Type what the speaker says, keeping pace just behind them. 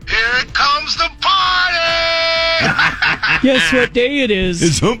comes the party! Guess what day it is?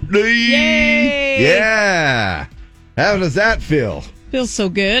 It's hump day. Yay! Yeah. How does that feel? Feels so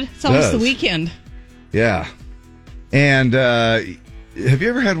good. It's almost the weekend. Yeah. And have you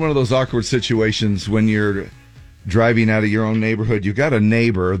ever had one of those awkward situations when you're driving out of your own neighborhood? You've got a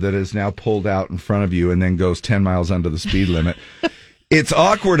neighbor that is now pulled out in front of you and then goes 10 miles under the speed limit. It's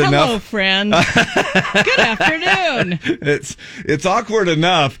awkward enough. Hello, friend. Good afternoon. It's awkward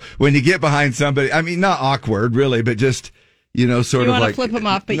enough when you get behind somebody. I mean, not awkward, really, but just, sort you of like... You want to flip them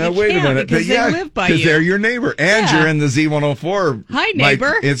off, but you wait can't a minute. because they live by you. Because they're your neighbor. And you're in the Z104. Hi,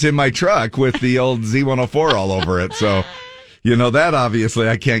 neighbor. It's in my truck with the old Z104 all over it. So, that obviously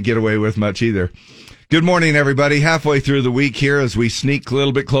I can't get away with much either. Good morning, everybody. Halfway through the week here as we sneak a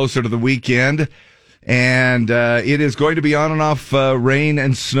little bit closer to the weekend. And it is going to be on and off rain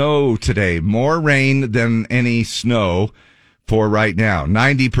and snow today. More rain than any snow for right now.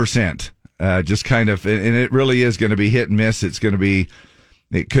 90%. Just kind of, and it really is going to be hit and miss. It could be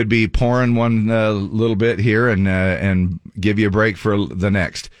pouring one little bit here and give you a break for the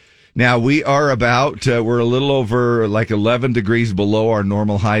next. Now, we are we're a little over like 11 degrees below our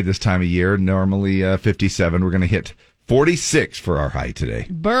normal high this time of year. Normally 57. We're going to hit 46 for our high today.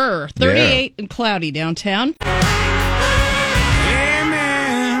 38 and cloudy downtown.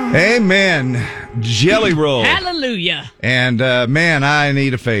 Amen. Jelly roll. Hallelujah. And, man, I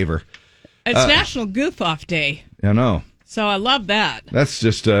need a favor. It's National Goof Off Day. I know. So I love that. That's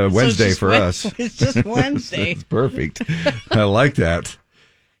just Wednesday for us. It's just Wednesday. It's perfect. I like that.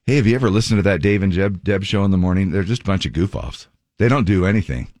 Hey, have you ever listened to that Dave and Deb show in the morning? They're just a bunch of goof-offs. They don't do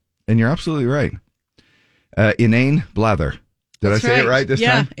anything. And you're absolutely right. Inane blather. Did That's I say it right this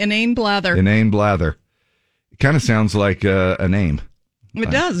time? Yeah, inane blather. Inane blather. It kind of sounds like a name.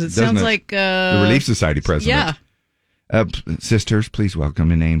 It does. It sounds like... the Relief Society president. Yeah. Sisters, please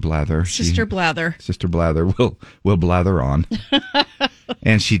welcome Inane Blather. Sister Blather. Sister Blather will blather on.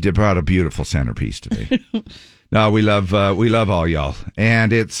 And she brought a beautiful centerpiece today. No, we love all y'all.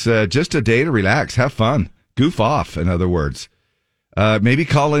 And it's just a day to relax, have fun, goof off, in other words. Maybe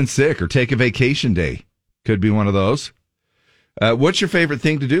call in sick or take a vacation day. Could be one of those. What's your favorite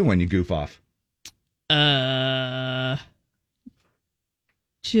thing to do when you goof off?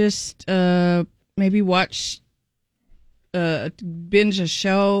 Just maybe watch... binge a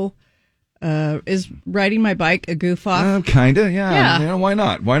show. Is riding my bike a goof off? Kinda, yeah. Why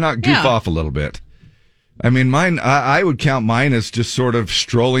not? Why not goof off a little bit? I mean, mine. I would count mine as just sort of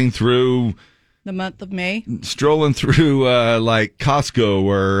strolling through the month of May. Strolling through like Costco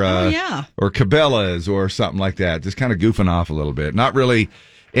or Cabela's or something like that. Just kind of goofing off a little bit. Not really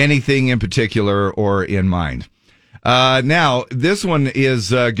anything in particular or in mind. Now, this one is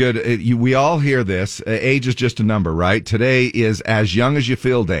good. We all hear this. Age is just a number, right? Today is As Young as You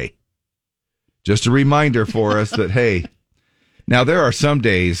Feel Day. Just a reminder for us that, hey, now there are some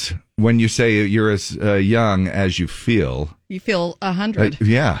days when you say you're as young as you feel. You feel 100.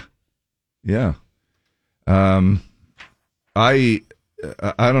 Yeah. I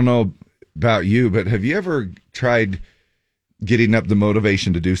don't know about you, but have you ever tried getting up the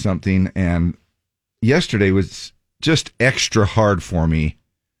motivation to do something? And yesterday was just extra hard for me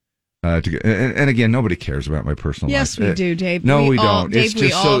to get, and again, nobody cares about my personal life. Yes, we do, Dave. No, we don't. Dave, it's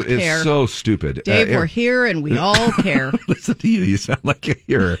just all care. It's so stupid. Dave, we're here and we all care. Listen to you. You sound like a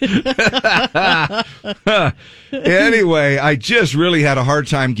hearer. Anyway, I just really had a hard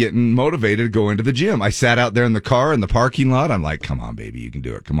time getting motivated to go into the gym. I sat out there in the car in the parking lot. I'm like, come on, baby, you can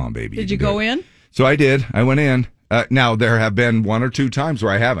do it. Come on, baby. Did you go in? So I did. I went in. Now, there have been one or two times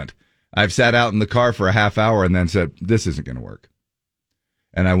where I haven't. I've sat out in the car for a half hour and then said, this isn't going to work.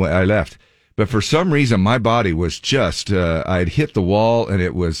 And I left. But for some reason, my body was just, I'd hit the wall and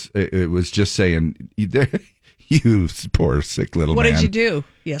it was just saying, you poor sick little man. What did you do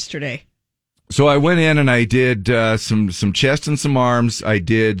yesterday? So I went in and I did some chest and some arms. I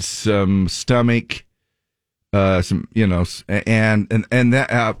did some stomach, and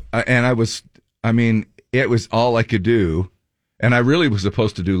that, and I was, I mean, it was all I could do. And I really was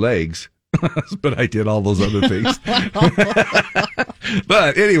supposed to do legs, but I did all those other things.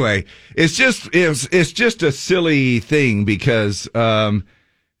 But anyway, it's just a silly thing because I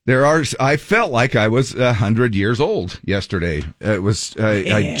felt like I was 100 years old yesterday. It was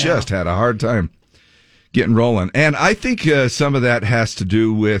I just had a hard time getting rolling, and I think some of that has to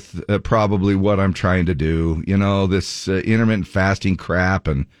do with probably what I'm trying to do. This intermittent fasting crap,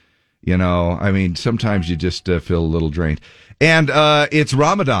 and I mean, sometimes you just feel a little drained. And it's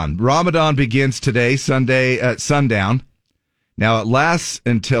Ramadan. Ramadan begins today, Sunday at sundown. Now, it lasts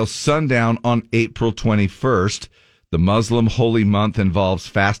until sundown on April 21st. The Muslim holy month involves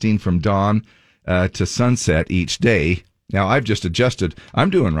fasting from dawn to sunset each day. Now, I've just adjusted. I'm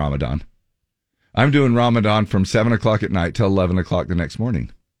doing Ramadan. I'm doing Ramadan from 7 o'clock at night till 11 o'clock the next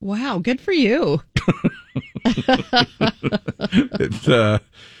morning. Wow, good for you.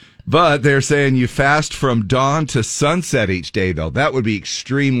 But they're saying you fast from dawn to sunset each day, though. That would be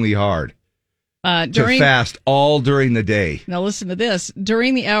extremely hard to fast all during the day. Now, listen to this.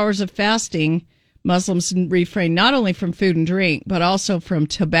 During the hours of fasting, Muslims refrain not only from food and drink, but also from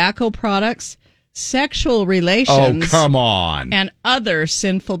tobacco products, sexual relations. Oh, come on. And other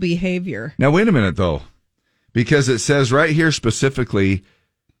sinful behavior. Now, wait a minute, though, because it says right here specifically,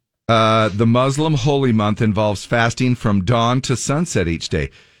 the Muslim holy month involves fasting from dawn to sunset each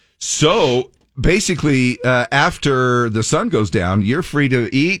day. So, basically, after the sun goes down, you're free to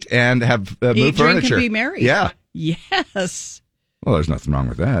eat and have move eat, furniture. Drink, and be merry. Yeah. Yes. Well, there's nothing wrong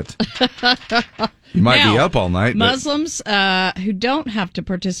with that. You might be up all night. Muslims who don't have to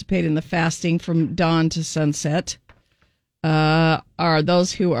participate in the fasting from dawn to sunset are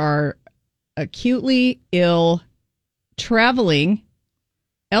those who are acutely ill, traveling,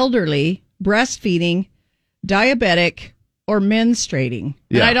 elderly, breastfeeding, diabetic, or menstruating.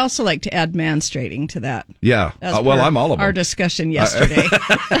 Yeah. And I'd also like to add menstruating to that. Yeah. Well, I'm all of them. Our discussion yesterday.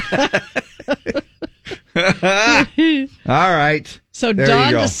 All right. So there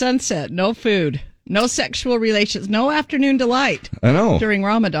dawn to sunset, no food, no sexual relations, no afternoon delight. I know. During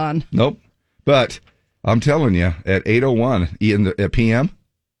Ramadan. Nope. But I'm telling you, at 8:01 at p.m.,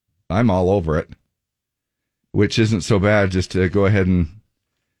 I'm all over it, which isn't so bad, just to go ahead and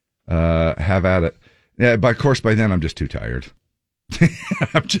have at it. Yeah, of course, by then I'm just too tired.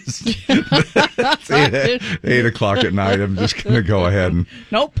 I'm just it's 8 o'clock at night. I'm just going to go ahead and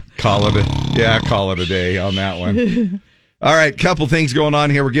call it a day on that one. All right, couple things going on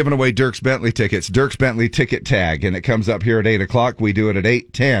here. We're giving away Dierks Bentley tickets. Dierks Bentley ticket tag, and it comes up here at 8 o'clock. We do it at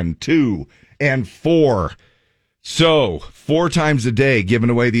 8, 10, 2, and 4. So 4 times a day giving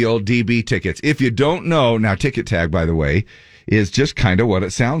away the old DB tickets. If you don't know, now ticket tag, by the way, is just kind of what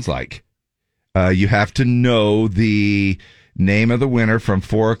it sounds like. You have to know the name of the winner from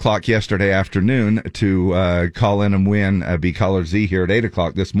 4 o'clock yesterday afternoon to call in and win Be Caller Z here at 8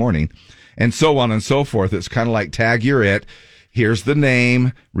 o'clock this morning, and so on and so forth. It's kind of like tag you're it. Here's the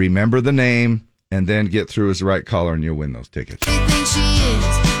name, remember the name, and then get through as the right caller and you'll win those tickets.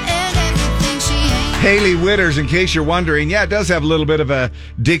 Haley Witters, in case you're wondering, yeah, it does have a little bit of a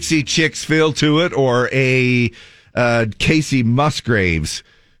Dixie Chicks feel to it, or a Casey Musgraves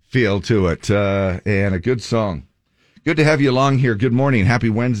feel to it, and a good song. Good to have you along here. Good morning. Happy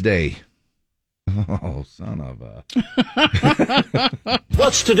Wednesday. Oh, son of a...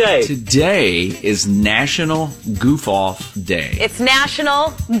 What's today? Today is National Goof Off Day. It's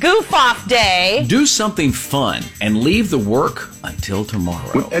National Goof Off Day. Do something fun and leave the work until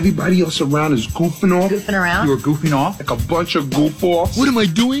tomorrow. When everybody else around is goofing off. Goofing around? You're goofing off? Like a bunch of goof offs. What am I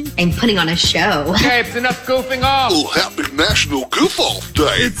doing? I'm putting on a show. Okay, it's enough goofing off. Oh, happy National Goof Off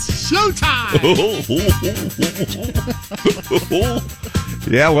Day. It's showtime.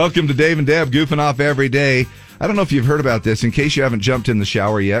 Yeah, welcome to Dave and Deb, goofing off every day. I don't know if you've heard about this, in case you haven't jumped in the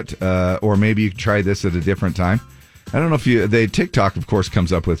shower yet, or maybe you could try this at a different time. I don't know if TikTok, of course,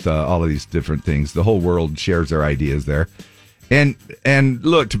 comes up with all of these different things. The whole world shares their ideas there. And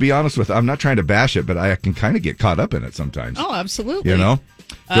look, to be honest with you, I'm not trying to bash it, but I can kind of get caught up in it sometimes. Oh, absolutely. You know?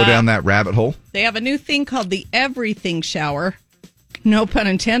 Go down that rabbit hole. They have a new thing called the Everything Shower. No pun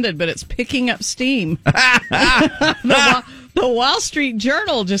intended, but it's picking up steam. The Wall Street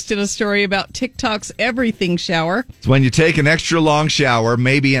Journal just did a story about TikTok's Everything Shower. It's when you take an extra long shower,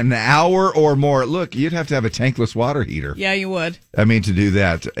 maybe an hour or more. Look, you'd have to have a tankless water heater. Yeah, you would. I mean, to do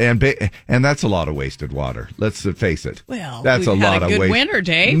that. And that's a lot of wasted water. Let's face it. Well, that's a lot of good waste. winter,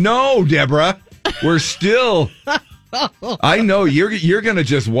 Dave. No, Deborah. We're still... I know you're going to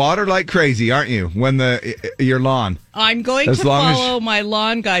just water like crazy, aren't you? When your lawn. I'm going to follow my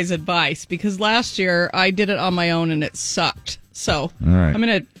lawn guy's advice, because last year I did it on my own and it sucked. So all right.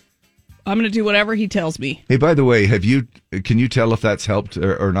 I'm gonna do whatever he tells me. Hey, by the way, can you tell if that's helped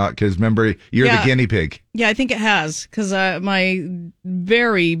or not? Because remember, you're the guinea pig. Yeah, I think it has, because my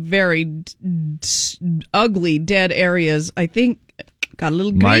very, very ugly dead areas, I think, got a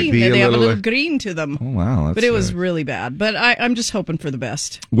little green. They have a little green to them. Oh, wow. But it was really bad. But I'm just hoping for the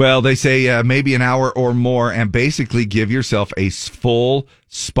best. Well, they say maybe an hour or more, and basically give yourself a full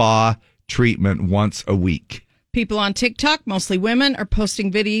spa treatment once a week. People on TikTok, mostly women, are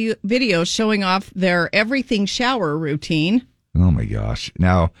posting videos showing off their Everything Shower routine. Oh, my gosh.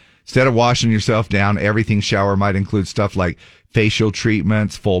 Now, instead of washing yourself down, Everything Shower might include stuff like facial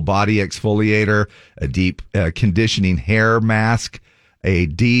treatments, full body exfoliator, a deep conditioning hair mask, a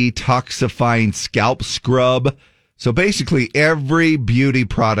detoxifying scalp scrub. So basically every beauty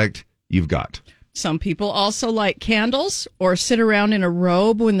product you've got. Some people also light candles or sit around in a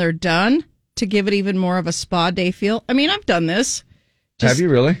robe when they're done to give it even more of a spa day feel. I mean, I've done this. Have you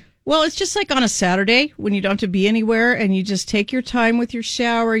really? Well, it's just like on a Saturday when you don't have to be anywhere and you just take your time with your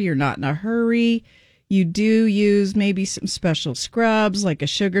shower. You're not in a hurry. You do use maybe some special scrubs, like a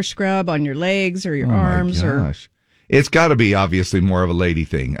sugar scrub on your legs or your arms. It's got to be obviously more of a lady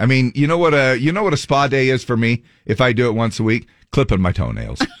thing. I mean, you know what a spa day is for me? If I do it once a week, clipping my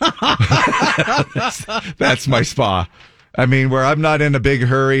toenails. That's my spa. I mean, where I'm not in a big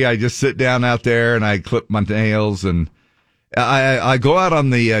hurry, I just sit down out there and I clip my nails, and I go out on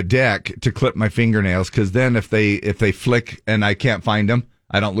the deck to clip my fingernails, because then if they flick and I can't find them,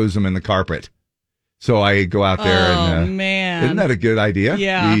 I don't lose them in the carpet. So I go out there and man, isn't that a good idea?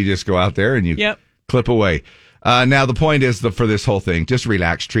 Yeah, you just go out there and you clip away. Now the point is for this whole thing, just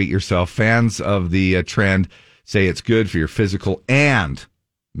relax, treat yourself. Fans of the trend say it's good for your physical and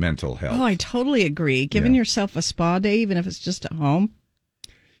mental health. Oh, I totally agree. Giving yourself a spa day, even if it's just at home.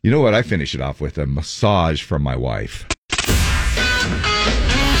 You know what? I finish it off with a massage from my wife.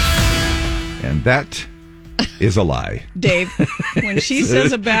 And that is a lie. Dave, when she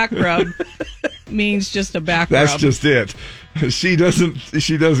says a back rub, means just a back rub. That's just it. She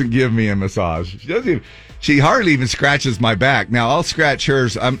doesn't give me a massage. She hardly even scratches my back. Now, I'll scratch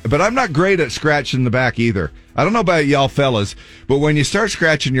hers, but I'm not great at scratching the back either. I don't know about y'all fellas, but when you start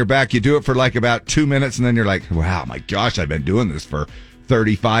scratching your back, you do it for like about 2 minutes, and then you're like, wow, my gosh, I've been doing this for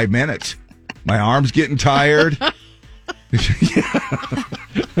 35 minutes. My arm's getting tired. You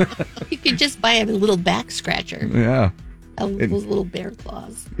could just buy a little back scratcher. Yeah. Those little bear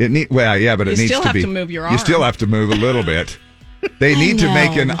claws. But it needs to move your arm. You still have to move a little bit. They need to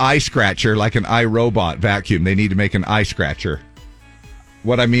make an eye scratcher, like an iRobot vacuum. They need to make an eye scratcher.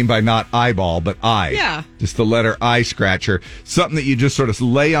 What I mean by not eyeball, but eye. Yeah. Just the letter I scratcher. Something that you just sort of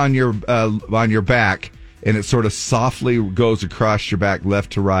lay on your back, and it sort of softly goes across your back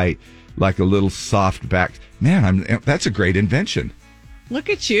left to right, like a little soft back. Man, that's a great invention. Look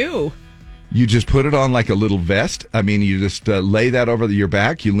at you. You just put it on like a little vest. I mean, you just lay that over your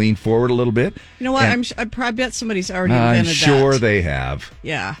back. You lean forward a little bit. You know what? I probably bet somebody's already invented that. I'm sure they have.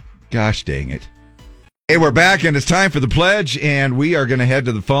 Yeah. Gosh dang it. Hey, we're back, and it's time for the pledge, and we are going to head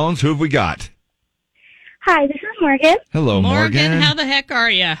to the phones. Who have we got? Hi, this is Morgan. Hello, Morgan. How the heck are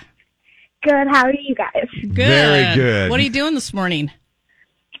you? Good. How are you guys? Good. Very good. What are you doing this morning?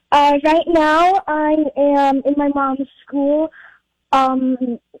 Right now, I am in my mom's school,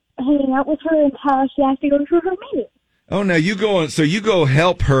 hanging out with her until she has to go to her meeting. Oh, now you go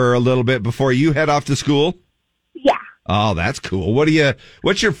help her a little bit before you head off to school? Yeah. Oh, that's cool.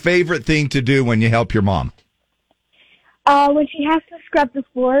 What's your favorite thing to do when you help your mom? When she has to scrub the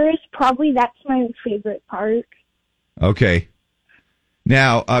floors, probably that's my favorite part. Okay.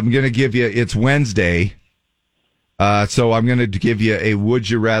 Now, I'm going to give you, it's Wednesday, so I'm going to give you a Would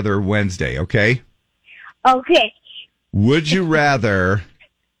You Rather Wednesday, okay? Okay. Would you rather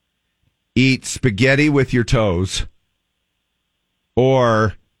eat spaghetti with your toes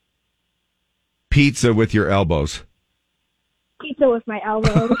or pizza with your elbows? Pizza with my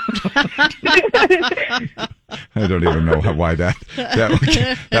elbows. I don't even know why that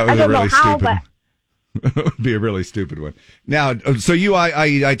was a really stupid one. It would be a really stupid one. Now, so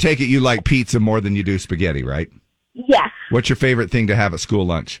I take it you like pizza more than you do spaghetti, right? Yes. What's your favorite thing to have at school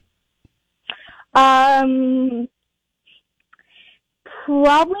lunch? Probably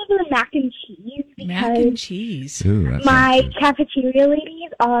the mac and cheese. Mac and cheese. Ooh, that my cafeteria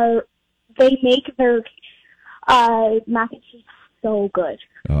ladies they make their mac and cheese so good.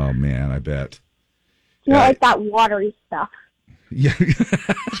 Oh man, I bet. You know, like that watery stuff. Yeah.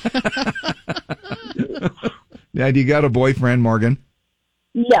 Now, do you got a boyfriend, Morgan?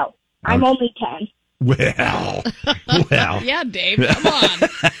 No, I'm only 10. Well. Yeah, Dave, come on.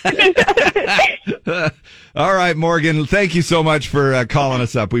 All right, Morgan, thank you so much for calling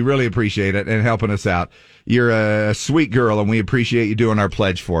us up. We really appreciate it and helping us out. You're a sweet girl, and we appreciate you doing our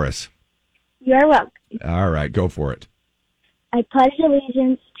pledge for us. You're welcome. All right, go for it. I pledge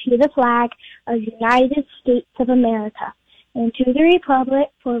allegiance to the flag of the United States of America and to the republic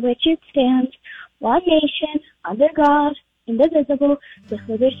for which it stands, one nation, under God, indivisible, with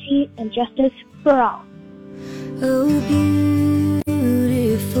liberty and justice for all. Oh,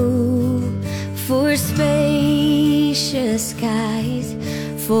 beautiful, for spacious skies,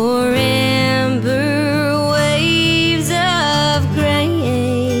 for amber waves of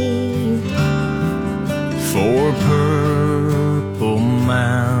grain, for pearls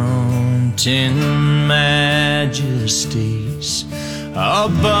 10 majesties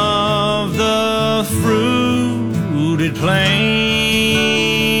above the fruited plain.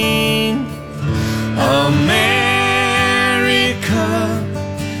 America,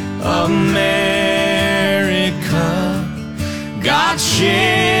 America, God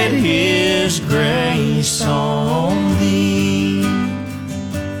shed his grace on thee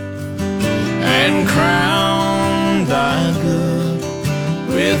and crowned thy good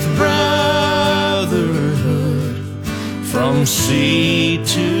with brotherhood from sea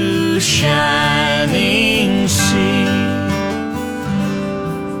to shining sea.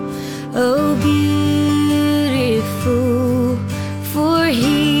 Oh, beautiful for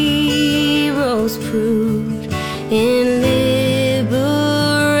heroes proved in liberating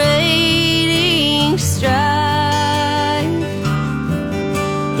strife,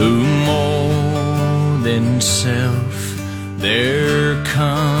 who more than self their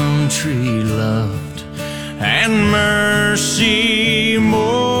country loved, and mercy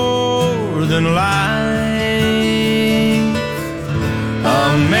more than life.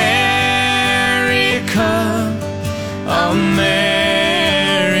 America, America,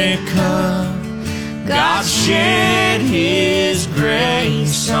 God shed his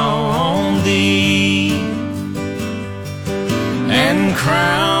grace on thee and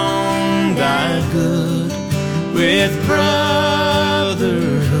crowned thy good with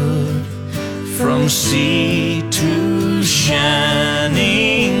brotherhood from sea to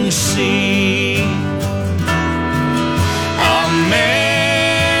shining sea.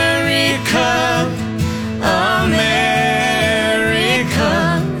 America, America,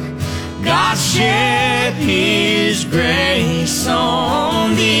 God shed his grace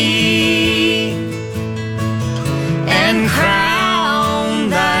on thee and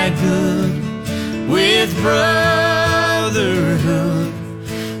crowned thy good with brotherhood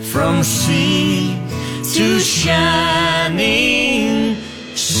from sea to shining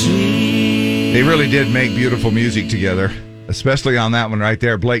sea. They really did make beautiful music together, especially on that one right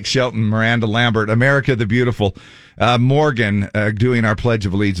there. Blake Shelton, Miranda Lambert, America the Beautiful. Morgan doing our Pledge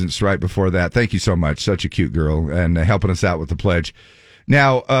of Allegiance right before that. Thank you so much. Such a cute girl and helping us out with the pledge.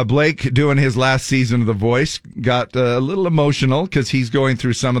 Now, Blake doing his last season of The Voice got a little emotional because he's going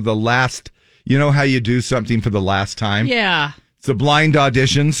through some of the last, you know how you do something for the last time? Yeah. It's the blind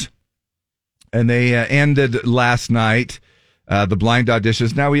auditions, and they ended last night. The blind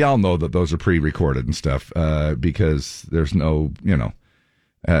auditions. Now, we all know that those are pre-recorded and stuff because there's no,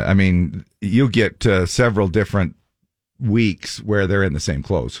 I mean, you get several different weeks where they're in the same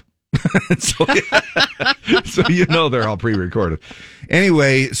clothes. so they're all pre-recorded.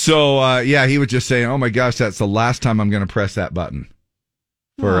 Anyway, so he was just saying, oh my gosh, that's the last time I'm going to press that button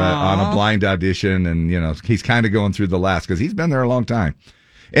for on a blind audition. And, he's kind of going through the last because he's been there a long time.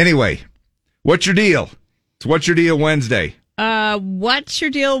 Anyway, what's your deal? It's What's Your Deal Wednesday. What's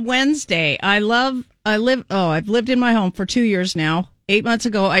your deal Wednesday? I've lived in my home for 2 years now. 8 months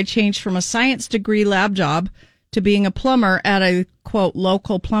ago, I changed from a science degree lab job to being a plumber at a, quote,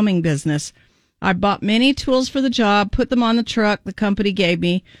 local plumbing business. I bought many tools for the job, put them on the truck the company gave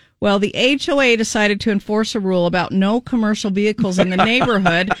me. Well, the HOA decided to enforce a rule about no commercial vehicles in the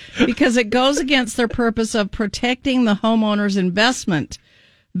neighborhood because it goes against their purpose of protecting the homeowner's investment.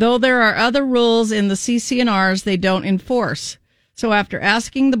 Though there are other rules in the CC&Rs they don't enforce. So after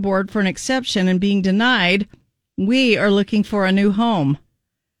asking the board for an exception and being denied, we are looking for a new home.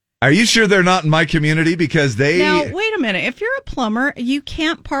 Are you sure they're not in my community? Because they... Now, wait a minute. If you're a plumber, you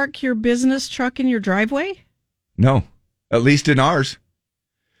can't park your business truck in your driveway? No, at least in ours.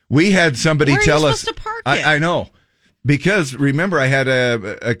 We had somebody tell us... Where are you supposed to park it? I know. Because, remember, I had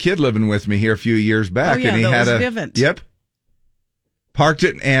a kid living with me here a few years back. Oh, yeah, and he that had was Vivint. Yep. Parked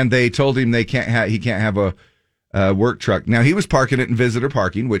it, and they told him he can't have a work truck. Now, he was parking it in visitor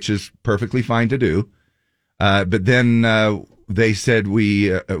parking, which is perfectly fine to do. But then they said, we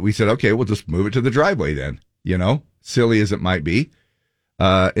said, okay, we'll just move it to the driveway then, silly as it might be.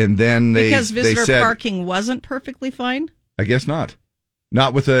 And then because they visitor said, parking wasn't perfectly fine? I guess not.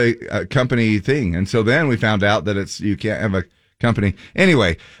 Not with a company thing. And so then we found out that you can't have a company.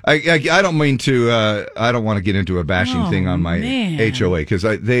 Anyway, I don't mean to, I don't want to get into a bashing thing on my HOA because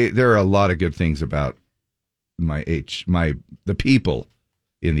there are a lot of good things about the people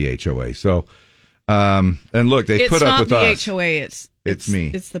in the HOA. So, and look, they put up with us. It's not the HOA. It's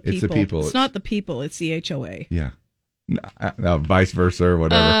me. It's the people. It's the people. It's not the people. It's the HOA. Yeah. Vice versa or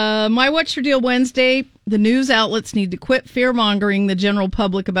whatever. My What's Your Deal Wednesday. The news outlets need to quit fear-mongering the general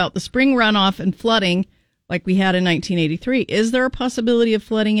public about the spring runoff and flooding like we had in 1983. Is there a possibility of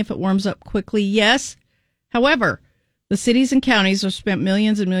flooding if it warms up quickly? Yes. However, The cities and counties have spent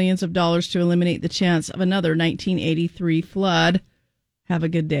millions and millions of dollars to eliminate the chance of another 1983 flood. Have a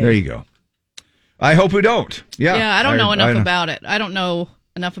good day. There you go. I hope we don't. Yeah. Yeah, I don't know enough about it. I don't know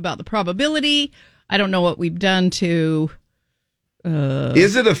enough about the probability. I don't know what we've done to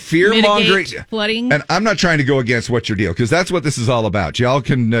is it a fear-mongering flooding? And I'm not trying to go against what's your deal, because that's what this is all about. Y'all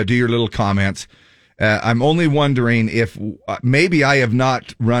can do your little comments. I'm only wondering if maybe I have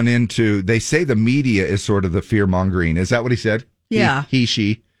not run into, they say the media is sort of the fear-mongering. Is that what he said? Yeah. He,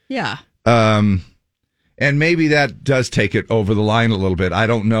 she. Yeah. And maybe that does take it over the line a little bit. I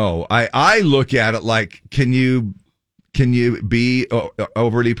don't know. I look at it like, can you be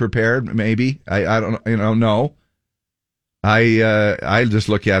overly prepared? Maybe. I don't, no. I just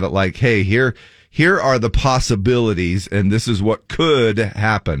look at it like, hey, here are the possibilities, and this is what could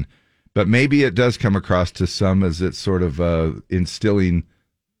happen. But maybe it does come across to some as it's sort of instilling,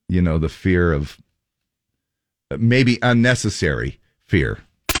 the fear of maybe unnecessary fear.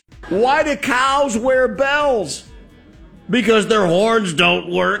 Why do cows wear bells? Because their horns don't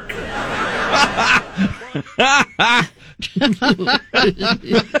work. All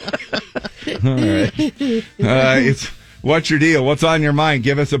right. What's your deal? What's on your mind?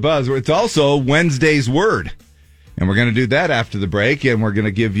 Give us a buzz. It's also Wednesday's Word. And we're going to do that after the break, and we're going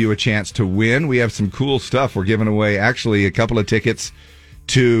to give you a chance to win. We have some cool stuff. We're giving away, actually, a couple of tickets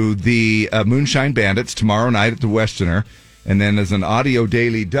to the Moonshine Bandits tomorrow night at the Westerner. And then as an audio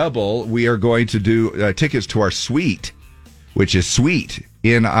daily double, we are going to do tickets to our suite, which is sweet,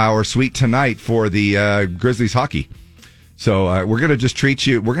 in our suite tonight for the Grizzlies hockey. So we're going to just treat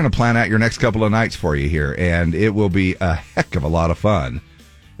you. We're going to plan out your next couple of nights for you here, and it will be a heck of a lot of fun.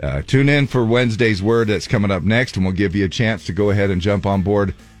 Tune in for Wednesday's Word that's coming up next, and we'll give you a chance to go ahead and jump on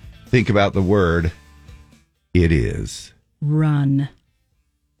board. Think about the word. It is run.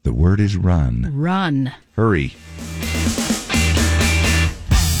 The word is run. Run. Hurry.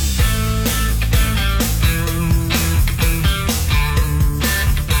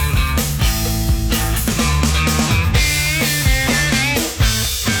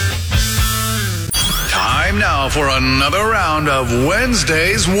 Time now for another round of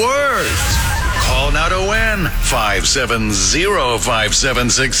Wednesday's Words. Call now to win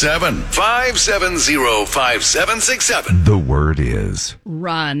 570-5767. 570-5767. The word is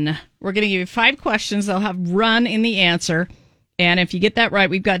run. We're going to give you 5 questions. They'll have run in the answer. And if you get that right,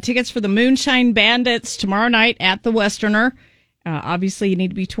 we've got tickets for the Moonshine Bandits tomorrow night at the Westerner. Obviously, you need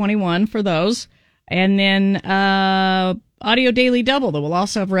to be 21 for those. And then Audio Daily Double that will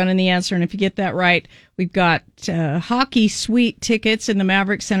also have run in the answer. And if you get that right, we've got hockey suite tickets in the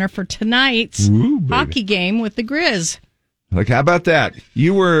Maverick Center for tonight's hockey game with the Grizz. Like, how about that?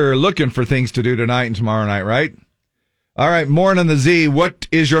 You were looking for things to do tonight and tomorrow night, right? All right, Morning the Z, what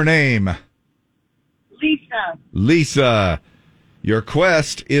is your name? Lisa. Lisa. Your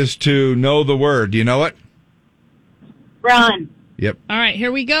quest is to know the word. Do you know it? Run. Yep. All right,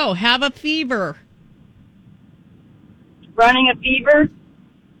 here we go. Have a fever. Running a fever?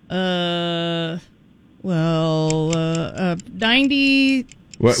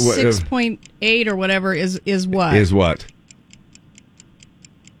 96.8 or whatever is what? Is what?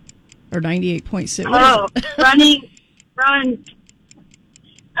 Or 98.6. Oh, run.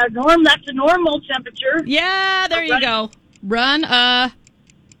 That's a normal temperature. Yeah, there you go. Run a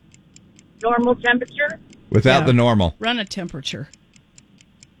normal temperature. Without the normal. Run a temperature.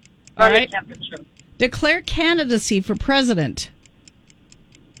 Run All right. a temperature. Declare candidacy for president.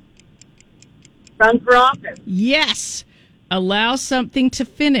 Run for office. Yes. Allow something to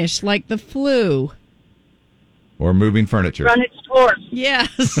finish, like the flu. Or moving furniture. Run its course.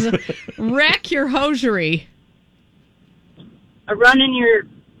 Yes. Wreck your hosiery. A run in your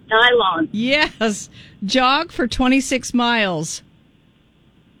nylon. Yes. Jog for 26 miles.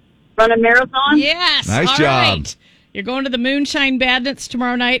 Run a marathon. Yes. Nice All job. Right. You're going to the Moonshine Bandits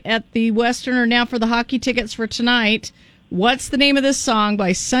tomorrow night at the Westerner. Now for the hockey tickets for tonight. What's the name of this song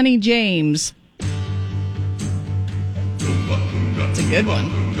by Sonny James? It's a good one.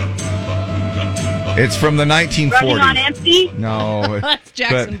 It's from the 1940s. Running on empty? No. That's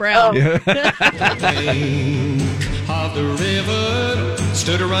Jackson Brown. Yeah. Of the river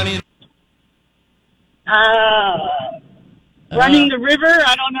stood a running. Running the river?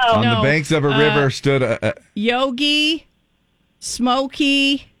 I don't know. On the banks of a river stood a Yogi,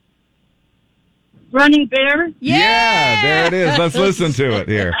 Smokey. Running bear? Yeah, there it is. Let's listen to it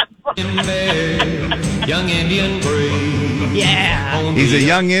here. Young Indian brave. Yeah. He's a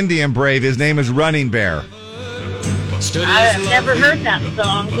young Indian brave. His name is Running Bear. I've never heard that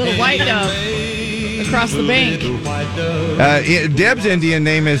song. Little white dove across the bank. Deb's Indian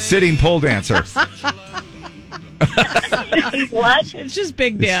name is Sitting Pole Dancer. What? It's just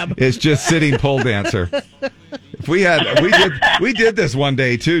Big Deb. It's just sitting pole dancer. If we did this one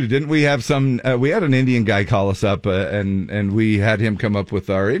day too, didn't we? Have we had an Indian guy call us up, and we had him come up with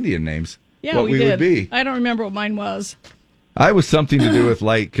our Indian names. Yeah, what we did. would be. I don't remember what mine was. I was something to do with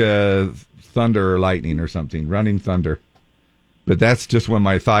like thunder or lightning or something, running thunder. But that's just when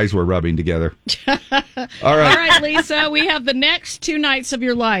my thighs were rubbing together. All right. All right, Lisa, we have the next 2 nights of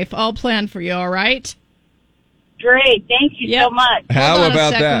your life all planned for you, all right? Great. Thank you so much. How Hold on about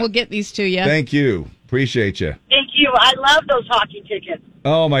a second. that? We'll get these to you. Thank you. Appreciate you. Thank you. I love those hockey tickets.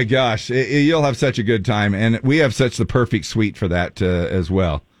 Oh, my gosh. You'll have such a good time. And we have such the perfect suite for that as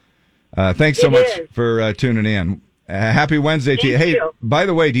well. Thanks so much for tuning in. Happy Wednesday to you. Hey, by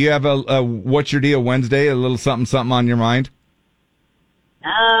the way, do you have a What's Your Deal Wednesday? A little something on your mind?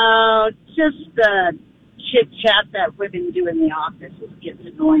 Just the chit-chat that women do in the office gets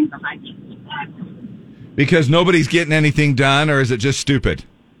annoying behind people's backs. Because nobody's getting anything done, or is it just stupid?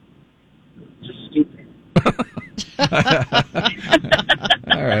 Just stupid.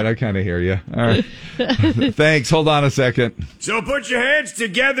 All right, I kind of hear you. All right. Thanks. Hold on a second. So put your hands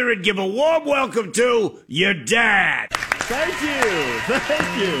together and give a warm welcome to your dad. Thank you.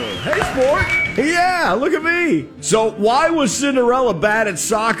 Hey, sport. Yeah, look at me. So why was Cinderella bad at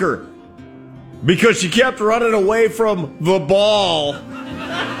soccer? Because she kept running away from the ball.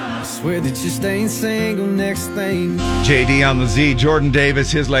 I swear that you're staying single. Next thing. JD on the Z. Jordan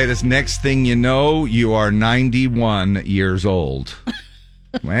Davis, his latest. Next thing you know, you are 91 years old.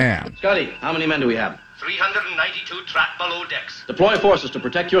 Man. Scotty, how many men do we have? 392 trapped below decks. Deploy forces to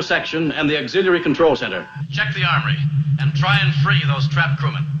protect your section and the auxiliary control center. Check the armory and try and free those trapped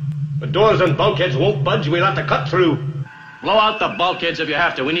crewmen. The doors and bulkheads won't budge. We'll have to cut through. Blow out the bulkheads if you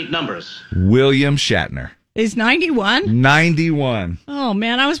have to. We need numbers. William Shatner. Is 91? 91. Oh,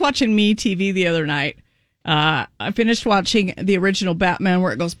 man. I was watching TV the other night. I finished watching the original Batman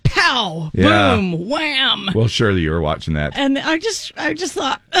where it goes pow, boom, wham. Well, surely you were watching that. And I just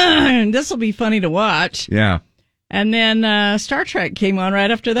thought, this will be funny to watch. Yeah. And then Star Trek came on right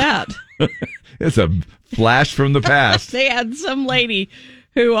after that. It's a flash from the past. They had some lady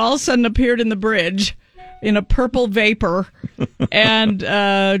who all of a sudden appeared in the bridge in a purple vapor and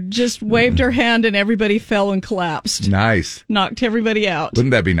just waved her hand and everybody fell and collapsed. Nice. Knocked everybody out.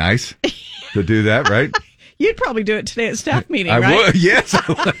 Wouldn't that be nice to do that, right? You'd probably do it today at staff meeting, I right? would. Yes, I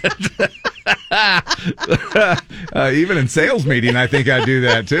would. Even in sales meeting, I think I'd do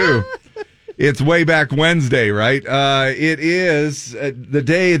that too. It's Way Back Wednesday, right? It is the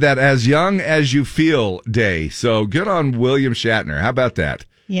day that As Young As You Feel Day. So good on William Shatner. How about that?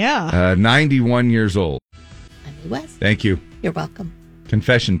 Yeah. 91 years old. I'm Wes. Thank you. You're welcome.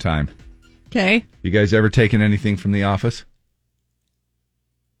 Confession time. Okay. You guys ever taken anything from the office?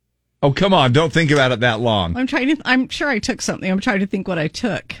 Oh, come on. Don't think about it that long. I'm sure I took something. I'm trying to think what I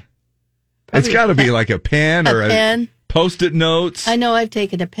took. It's got to be like a pen or pen. Post-it notes. I know I've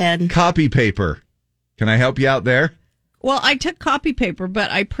taken a pen. Copy paper. Can I help you out there? Well, I took copy paper,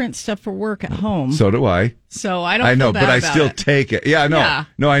 but I print stuff for work at home. So do I. So I don't I know, feel bad but I about still it. take it. Yeah, I know. Yeah.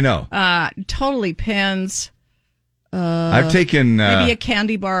 No, I know. Totally pens. I've taken... maybe a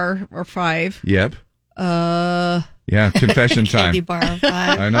candy bar or 5. Yep. Yeah, confession time. Candy bar or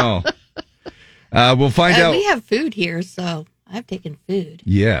 5. I know. We'll find out. We have food here, so I've taken food.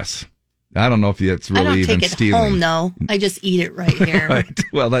 Yes. I don't know if that's really I don't even take it stealing. home, though. I just eat it right here. Right.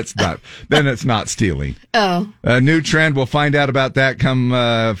 Well, that's not. Then it's not stealing. Oh. A new trend. We'll find out about that.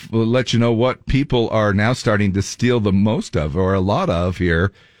 We'll let you know what people are now starting to steal the most of, or a lot of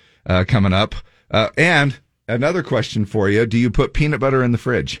here, coming up. And another question for you: do you put peanut butter in the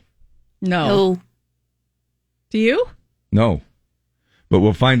fridge? No. Do you? No. But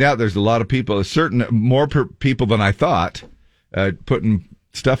we'll find out. There's a lot of people, more people than I thought, putting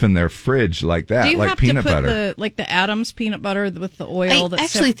stuff in their fridge like that, Do you like have peanut to put butter. The Adams peanut butter with the oil? I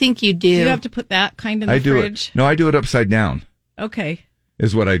actually think you do. You have to put that kind in the fridge? It. No, I do it upside down. Okay.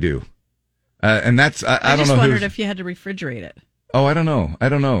 Is what I do. And that's, I don't know. I just wondered if you had to refrigerate it. Oh, I don't know. I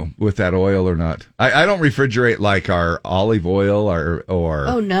don't know with that oil or not. I don't refrigerate like our olive oil or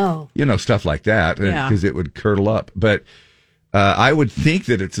oh, no. Stuff like that because it would curdle up. But I would think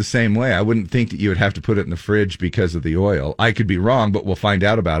that it's the same way. I wouldn't think that you would have to put it in the fridge because of the oil. I could be wrong, but we'll find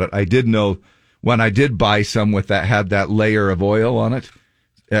out about it. I did know when I did buy some had that layer of oil on it,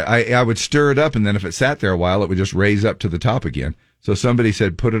 I would stir it up, and then if it sat there a while, it would just raise up to the top again. So somebody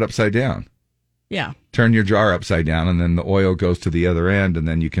said, put it upside down. Yeah. Turn your jar upside down, and then the oil goes to the other end, and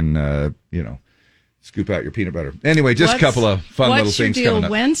then you can, scoop out your peanut butter. Anyway, just a couple of fun little things coming up. What's your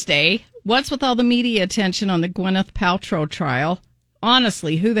deal Wednesday? What's with all the media attention on the Gwyneth Paltrow trial?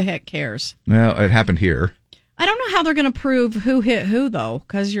 Honestly, who the heck cares? Well, it happened here. I don't know how they're going to prove who hit who, though,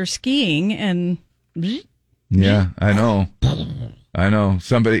 because you're skiing and... Yeah, I know.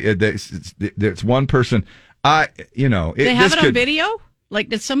 Somebody, it's one person. They have it on video? Like,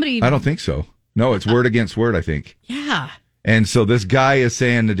 did somebody... I don't think so. No, it's word against word, I think. Yeah. And so this guy is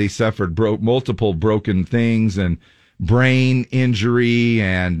saying that he suffered multiple broken things and brain injury,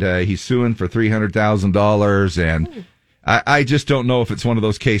 and he's suing for $300,000. And I just don't know if it's one of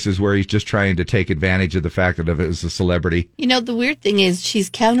those cases where he's just trying to take advantage of the fact that it was a celebrity. You know, the weird thing is she's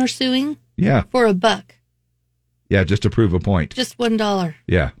countersuing Yeah. for $1. Yeah, just to prove a point. Just $1.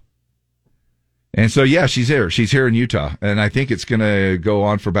 Yeah. And so, yeah, she's here. She's here in Utah. And I think it's going to go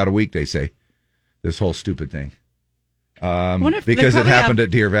on for about a week, they say, this whole stupid thing. Because it happened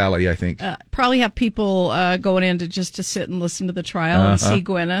at Deer Valley, I think. Probably have people going in to sit and listen to the trial and see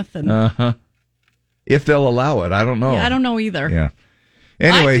Gwyneth. And if they'll allow it, I don't know. Yeah, I don't know either. Yeah.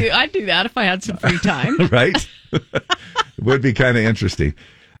 Anyway. I'd do that if I had some free time. Right? It would be kind of interesting.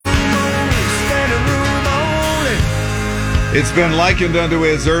 It's been likened unto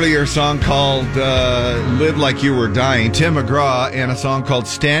his earlier song called Live Like You Were Dying. Tim McGraw, and a song called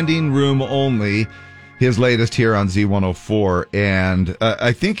Standing Room Only, his latest here on Z104. And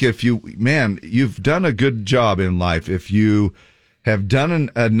I think you've done a good job in life if you have done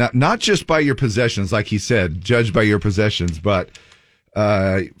not just by your possessions, like he said, judged by your possessions, but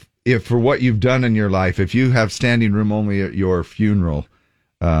if for what you've done in your life, if you have standing room only at your funeral,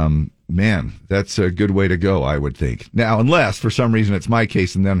 man, that's a good way to go, I would think. Now, unless for some reason it's my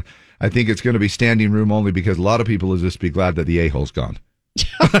case, and then I think it's going to be standing room only because a lot of people will just be glad that the a-hole's gone.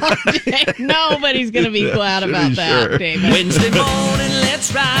 Nobody's going to be glad about that, David. Wednesday morning,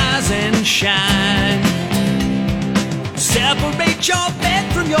 let's rise and shine. Separate your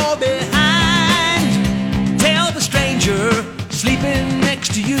bed from your behind. Tell the stranger sleeping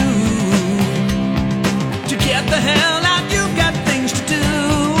next to you to get the hell out, you've got things to do.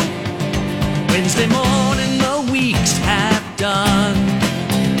 Wednesday morning, the week's half done.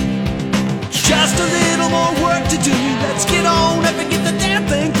 Just a little more work to do. Let's get on up and get the damn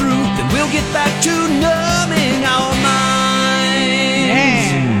thing through. Then we'll get back to numbing our minds.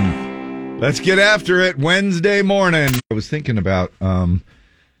 Let's get after it. Wednesday morning. I was thinking about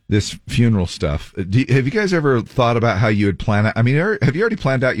this funeral stuff. Have you guys ever thought about how you would plan it? I mean, have you already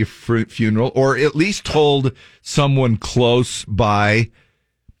planned out your funeral, or at least told someone close by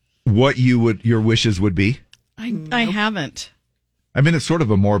what your wishes would be? I haven't. I mean, it's sort of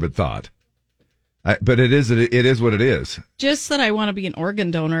a morbid thought, but it is what it is. Just that I want to be an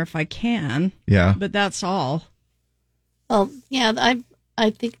organ donor if I can. Yeah, but that's all. Well, yeah, I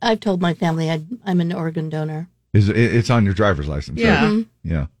think I've told my family I'm an organ donor. It's on your driver's license? Yeah, right?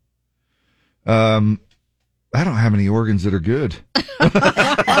 Yeah. I don't have any organs that are good.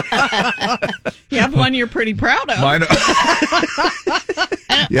 You have one you're pretty proud of. Mine.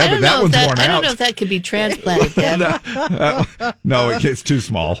 Yeah, but that one's worn out. I don't know if that could be transplanted yet. No, it gets too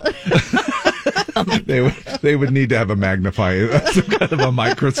small. They would need to have a magnifier, some kind of a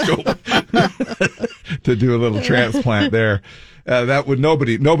microscope to do a little transplant there. That would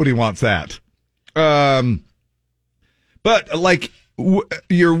nobody wants that. But like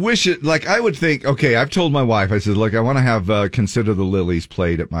your wish, like I would think. Okay, I've told my wife. I said, look, I want to have Consider the Lilies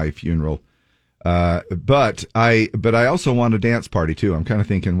played at my funeral. But I also want a dance party too. I'm kind of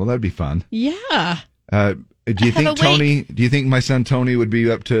thinking, well, that'd be fun. Yeah. Do you think my son Tony would be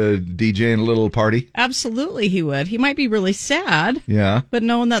up to DJing a little party? Absolutely, he would. He might be really sad. Yeah. But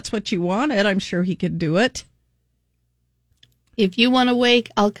knowing that's what you wanted, I'm sure he could do it. If you want to wake,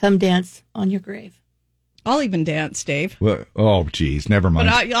 I'll come dance on your grave. I'll even dance, Dave. Well, oh, geez, never mind.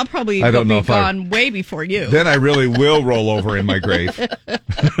 But I'll probably be gone way before you. Then I really will roll over in my grave. But,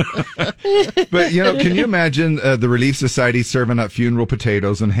 can you imagine the Relief Society serving up funeral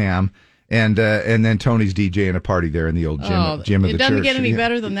potatoes and ham, and then Tony's DJing a party there in the old gym of the church? It doesn't get any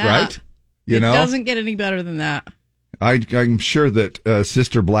better than that. Right? It doesn't get any better than that. I'm sure that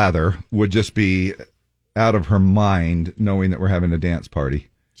Sister Blather would just be out of her mind knowing that we're having a dance party.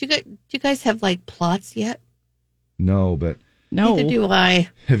 Do you guys have like plots yet? No, but neither do I.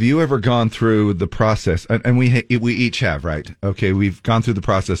 Have you ever gone through the process? And we each have, right? Okay, we've gone through the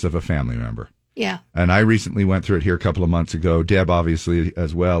process of a family member. Yeah. And I recently went through it here a couple of months ago. Deb, obviously,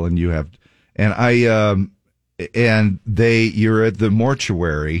 as well, and you have. And you're at the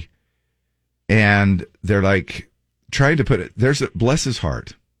mortuary, and they're like trying to put it. Bless his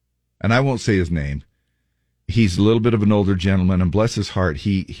heart, and I won't say his name. He's a little bit of an older gentleman, and bless his heart,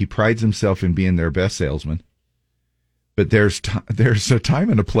 he prides himself in being their best salesman. But there's a time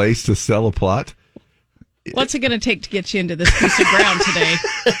and a place to sell a plot. What's it going to take to get you into this piece of ground today?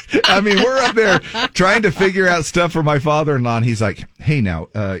 I mean, we're up there trying to figure out stuff for my father-in-law, and he's like, "Hey, now,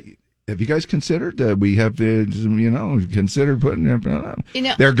 have you guys considered? We have to, considered putting.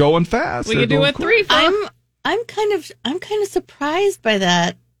 They're going fast. We can do a 3 for. I'm kind of surprised by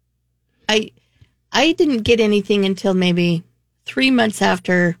that. I didn't get anything until maybe 3 months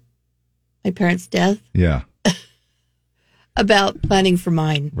after my parents' death. Yeah. About planning for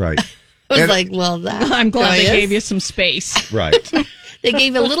mine. Right. I was like, well, I'm glad they gave you some space. Right. They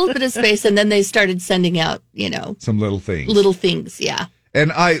gave a little bit of space, and then they started sending out, some little things. Little things, yeah.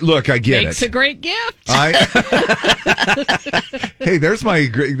 And I get Makes it. a great gift. Hey, there's my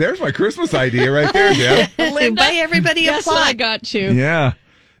Christmas idea right there, Deb. Linda, buy everybody a guess plot. what I got you. Yeah.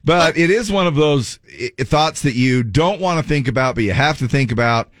 But it is one of those thoughts that you don't want to think about, but you have to think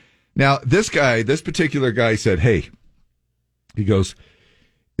about. Now, this particular guy said, hey, he goes,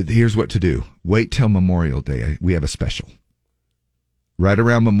 here's what to do. Wait till Memorial Day. We have a special. Right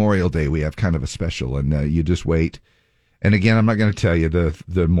around Memorial Day, we have kind of a special, and you just wait. And again, I'm not going to tell you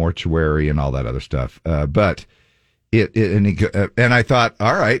the mortuary and all that other stuff, but and I thought,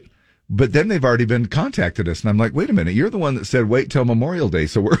 all right, but then they've already been contacted us, and I'm like, wait a minute, you're the one that said wait till Memorial Day,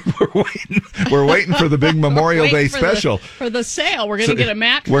 so we're waiting for the big Memorial Day special for the sale. We're going to get a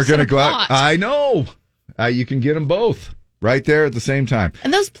mattress. We're going to and a go out. plot. I know, you can get them both right there at the same time.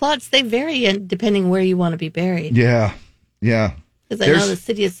 And those plots, they vary depending where you want to be buried. Yeah. Because I know the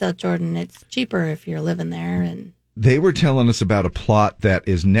city of South Jordan, it's cheaper if you're living there. And they were telling us about a plot that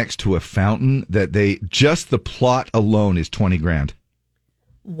is next to a fountain that just the plot alone is $20,000.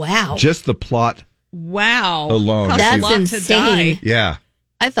 Wow. Just the plot. Wow. Alone. That's insane. Yeah.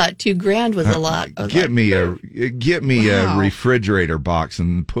 I thought $2,000 was a lot. Get me a refrigerator box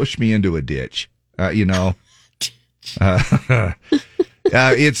and push me into a ditch.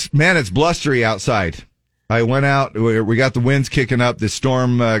 It's blustery outside. I went out. We got the winds kicking up. The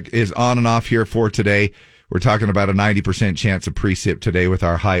storm is on and off here for today. We're talking about a 90% chance of precip today with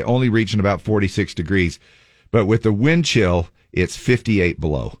our high only reaching about 46 degrees. But with the wind chill, it's 58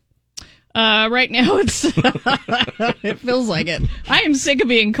 below. Right now, it feels like it. I am sick of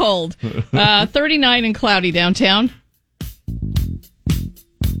being cold. 39 and cloudy downtown.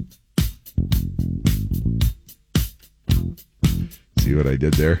 See what I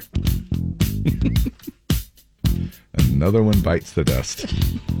did there? Another one bites the dust.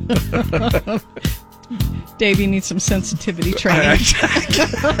 Dave, you need some sensitivity training.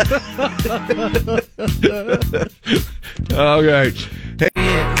 Okay. Hey.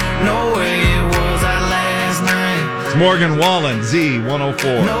 No way was I last night. It's Morgan Wallen,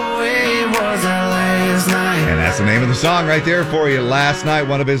 Z104. No way was I last night. And that's the name of the song right there for you. Last Night,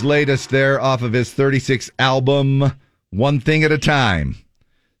 one of his latest there off of his 36th album, One Thing at a Time.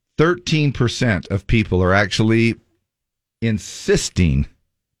 13% of people are actually insisting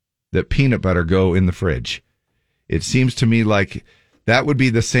that peanut butter go in the fridge. It seems to me like that would be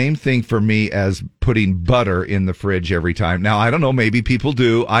the same thing for me as putting butter in the fridge every time. Now, I don't know, maybe people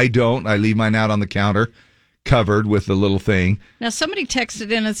do. I don't. I leave mine out on the counter covered with the little thing. Now, somebody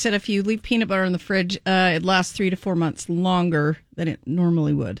texted in and said if you leave peanut butter in the fridge, it lasts 3 to 4 months longer than it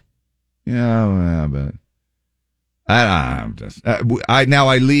normally would. Yeah, but I'm just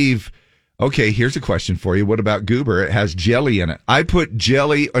I leave. Okay, here's a question for you. What about Goober? It has jelly in it. I put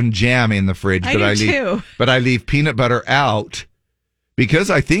jelly and jam in the fridge, but I leave peanut butter out because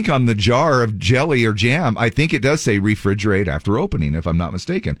I think on the jar of jelly or jam, I think it does say refrigerate after opening, if I'm not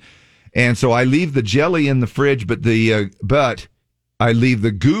mistaken. And so I leave the jelly in the fridge, but I leave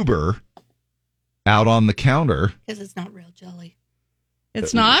the Goober out on the counter because it's not real jelly.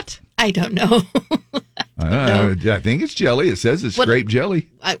 It's not? I don't know. I think it's jelly. It says it's grape jelly.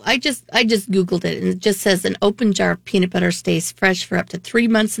 I just Googled it, and it just says an open jar of peanut butter stays fresh for up to 3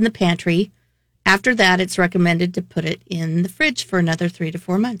 months in the pantry. After that, it's recommended to put it in the fridge for another 3 to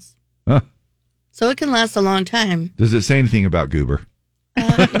 4 months. Huh. So it can last a long time. Does it say anything about Goober?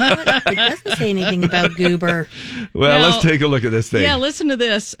 It doesn't say anything about Goober. Well, let's take a look at this thing. Yeah, listen to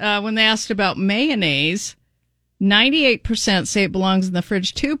this. When they asked about mayonnaise, 98% say it belongs in the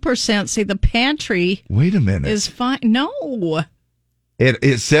fridge. 2% say the pantry. Wait a minute. Is fine. No.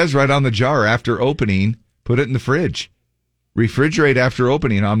 It says right on the jar, after opening, put it in the fridge. Refrigerate after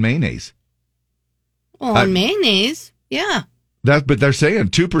opening on mayonnaise. Well, on mayonnaise, yeah. But they're saying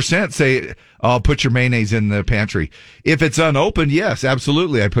 2% say, put your mayonnaise in the pantry. If it's unopened, yes,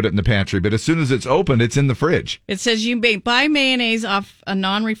 absolutely, I put it in the pantry. But as soon as it's opened, it's in the fridge. It says you may buy mayonnaise off a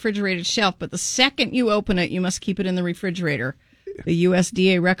non-refrigerated shelf, but the second you open it, you must keep it in the refrigerator. The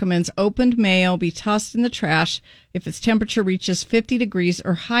USDA recommends opened mail be tossed in the trash if its temperature reaches 50 degrees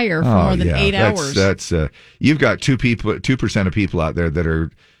or higher for more than 8 hours. That's you've got 2% of people out there that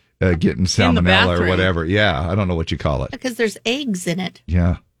are getting salmonella or whatever. Yeah, I don't know what you call it. Because there's eggs in it.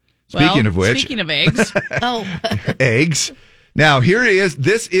 Yeah. Speaking of eggs. Eggs. Now, here it is.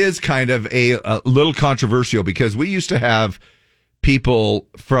 This is kind of a little controversial because we used to have people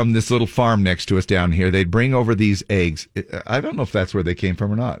from this little farm next to us down here. They'd bring over these eggs. I don't know if that's where they came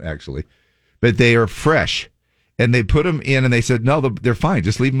from or not, actually. But they are fresh. And they put them in and they said, no, they're fine.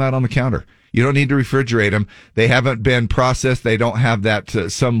 Just leave them out on the counter. You don't need to refrigerate them. They haven't been processed. They don't have that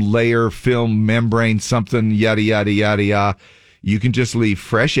some layer, film, membrane, something, yada, yada, yada, yada. You can just leave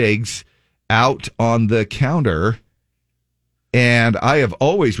fresh eggs out on the counter. And I have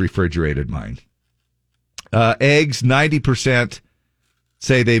always refrigerated mine. Eggs, 90%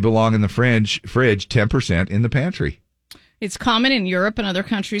 say they belong in the fridge, 10% in the pantry. It's common in Europe and other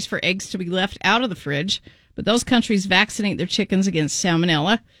countries for eggs to be left out of the fridge, but those countries vaccinate their chickens against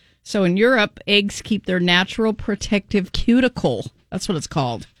salmonella. So in Europe, eggs keep their natural protective cuticle. That's what it's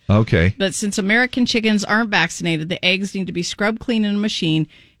called. Okay. But since American chickens aren't vaccinated, the eggs need to be scrubbed clean in a machine,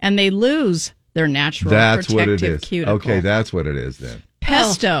 and they lose their natural protective cuticle. Okay, that's what it is then.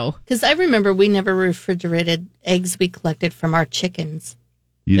 Pesto. Because I remember we never refrigerated eggs we collected from our chickens.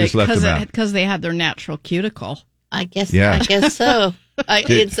 You just left them out. Because they had their natural cuticle. I guess. Yeah. I guess so.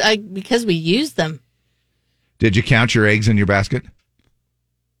 Because we used them. Did you count your eggs in your basket?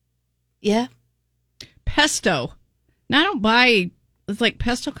 Yeah. Pesto. Now I don't buy. It's like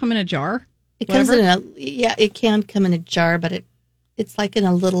pesto come in a jar. It comes in it can come in a jar, but it's like in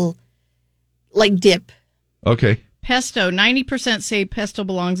a little dip. Okay. Pesto. 90% say pesto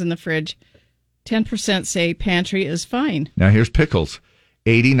belongs in the fridge. 10% say pantry is fine. Now here's pickles.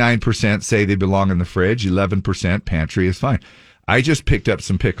 89% say they belong in the fridge. 11% pantry is fine. I just picked up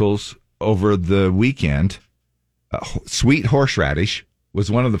some pickles over the weekend. Sweet horseradish was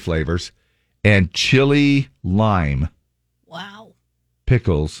one of the flavors, and chili lime. Wow.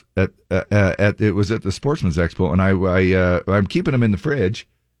 Pickles it was at the Sportsman's Expo, and I'm keeping them in the fridge.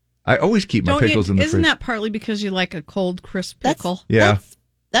 I always keep my pickles in the fridge. Isn't that partly because you like a cold, crisp pickle?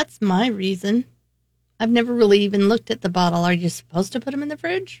 That's my reason. I've never really even looked at the bottle. Are you supposed to put them in the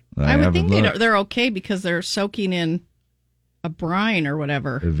fridge? I would think they're okay because they're soaking in a brine or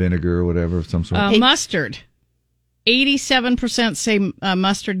whatever. A vinegar or whatever of some sort. Mustard. 87% say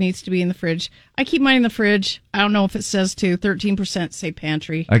mustard needs to be in the fridge. I keep mine in the fridge. I don't know if it says to. 13% say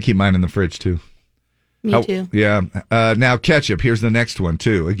pantry. I keep mine in the fridge, too. Me too. Yeah. Now, ketchup. Here's the next one,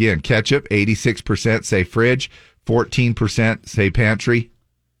 too. Again, ketchup, 86% say fridge. 14% say pantry.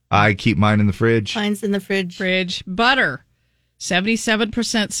 I keep mine in the fridge. Mine's in the fridge. Butter.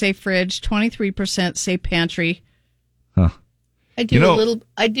 77% say fridge. 23% say pantry. Huh. I keep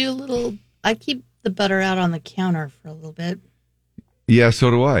the butter out on the counter for a little bit. Yeah, so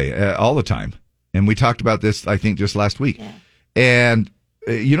do I, all the time. And we talked about this, I think, just last week. Yeah. And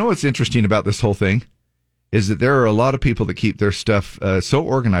you know what's interesting about this whole thing? Is that there are a lot of people that keep their stuff so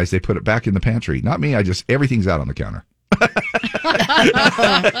organized they put it back in the pantry. Not me, everything's out on the counter.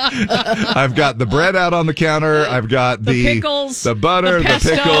 I've got the bread out on the counter. I've got the pickles, the butter, the pesto,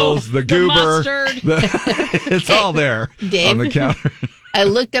 the pickles, the goober. Mustard. It's all there Dave, on the counter. I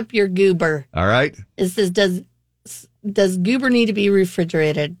looked up your goober. All right. It says, does goober need to be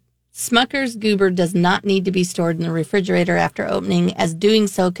refrigerated? Smucker's goober does not need to be stored in the refrigerator after opening, as doing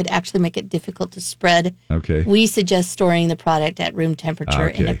so could actually make it difficult to spread. Okay. We suggest storing the product at room temperature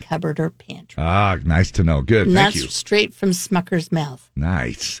in a cupboard or pantry. Ah, nice to know. Good. And Thank that's you. straight from Smucker's mouth.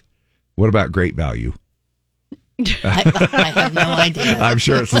 Nice. What about Great Value? I have no idea. I'm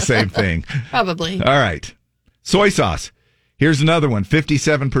sure it's the same thing. Probably. All right. Soy sauce. Here's another one.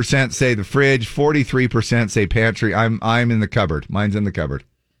 57% say the fridge. 43% say pantry. I'm in the cupboard. Mine's in the cupboard.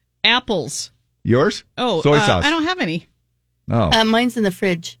 Apples. Yours? Oh, soy sauce. I don't have any. Oh. Mine's in the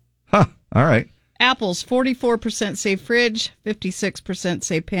fridge. Huh. All right. Apples. 44% say fridge. 56%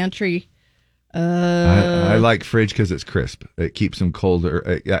 say pantry. I like fridge because it's crisp. It keeps them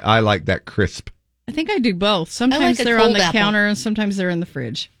colder. I like that crisp. I think I do both. Sometimes they're on the counter and sometimes they're in the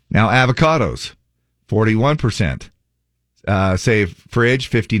fridge. Now, avocados. 41% say fridge.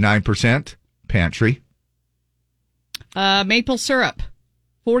 59% pantry. Maple syrup.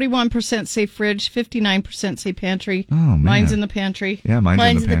 41% say fridge, 59% say pantry. Oh, man. Mine's in the pantry. Yeah,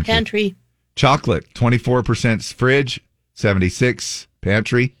 mine's in the pantry. Chocolate, 24% fridge, 76%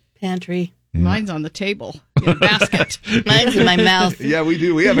 pantry. Pantry. Mine's on the table in a basket. Mine's in my mouth. Yeah, we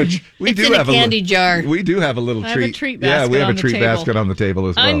do. We have a It's in a candy jar. We do have a little I have a treat. treat Yeah, we basket have on a the treat table. basket on the table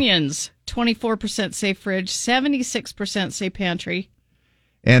as well. Onions, 24% say fridge, 76% say pantry.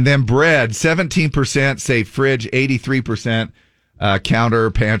 And then bread, 17% say fridge, 83%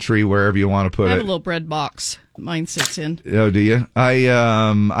 counter, pantry, wherever you want to put I have a it. little bread box mine sits in. Oh, do you?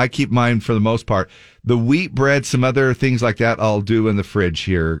 I keep mine for the most part. The wheat bread, some other things like that, I'll do in the fridge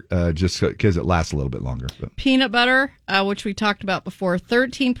here, just because it lasts a little bit longer. But. Peanut butter, which we talked about before,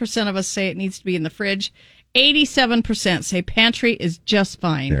 13% of us say it needs to be in the fridge. 87% say pantry is just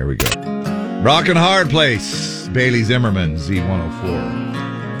fine. There we go. Rockin' Hard Place, Bailey Zimmerman,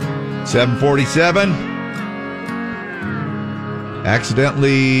 Z104. 747.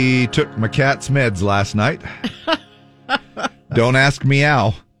 Accidentally took my cat's meds last night. Don't ask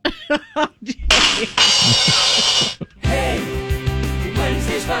meow. Hey,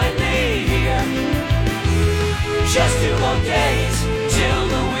 Wednesday's finally here. Just 2 more days till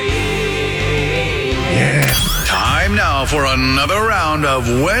the week. Yeah. Time now for another round of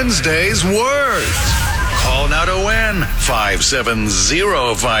Wednesday's Words. Call now to win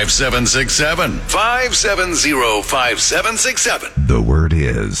 570-5767. 570-5767. The word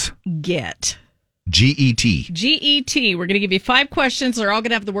is Get. G-E-T. G-E-T. We're going to give you 5 questions. They're all going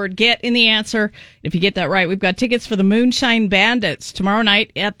to have the word get in the answer. If you get that right, we've got tickets for the Moonshine Bandits tomorrow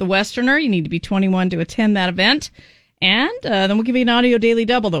night at the Westerner. You need to be 21 to attend that event. And then we'll give you an audio daily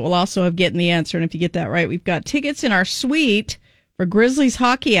double that will also have get in the answer. And if you get that right, we've got tickets in our suite for Grizzlies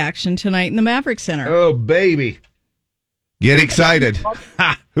hockey action tonight in the Maverick Center. Oh, baby. Get excited.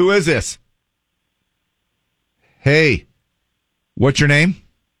 Ha! Who is this? Hey. What's your name?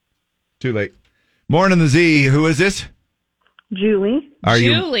 Too late. Morning, the Z. Who is this? Julie.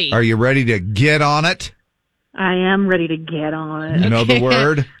 Julie. Are you ready to get on it? I am ready to get on it. You know the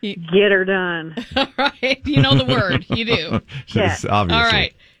word? Get her done. All right. You know the word. You do. Yes, obviously. All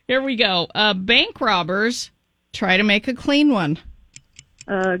right. Here we go. Bank robbers try to make a clean one.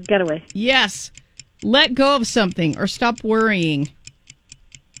 Getaway. Yes. Let go of something or stop worrying.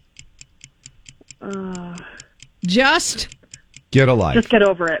 Just get a life. Just get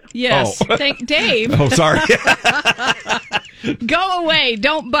over it. Yes. Oh. Thank Dave. Oh, sorry. Go away.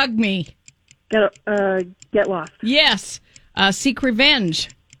 Don't bug me. Get lost. Yes. Seek revenge.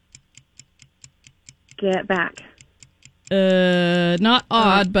 Get back. Not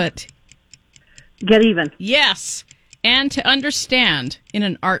odd, but get even. Yes. And to understand in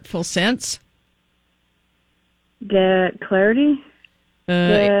an artful sense. Get clarity.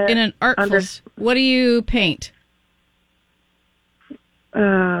 In an artful what do you paint?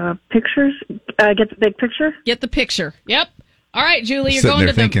 Pictures. Get the big picture. Get the picture. Yep. All right, Julie, you're Sitting going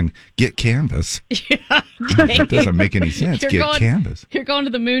there to thinking, get canvas. That doesn't make any sense. Get canvas. You're going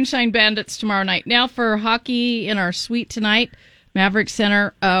to the Moonshine Bandits tomorrow night. Now for hockey in our suite tonight, Maverick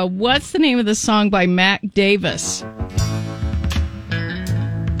Center. What's the name of the song by Mac Davis?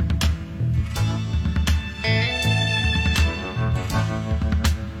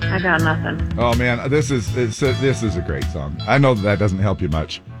 I got nothing. Oh man, this is a great song. I know that doesn't help you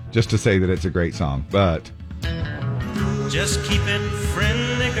much, just to say that it's a great song, but just keep it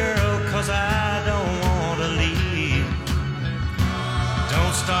friendly, girl, 'cause I don't want to leave.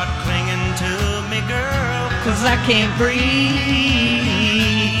 Don't start clinging to me, girl, 'cause I can't breathe.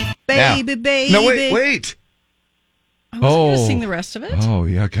 Baby, baby. No, wait. I was going to sing the rest of it. Oh,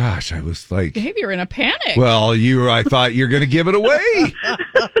 yeah, gosh, I was like... Dave, you're in a panic. Well, I thought you were going to give it away.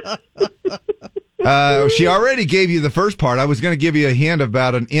 She already gave you the first part. I was going to give you a hint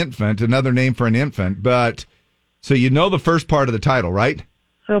about an infant, another name for an infant, but... So you know the first part of the title, right?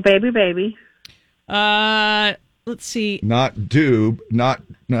 So, baby. Let's see. Not do, but...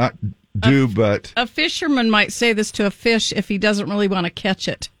 A fisherman might say this to a fish if he doesn't really want to catch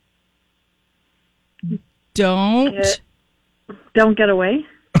it. Don't get away.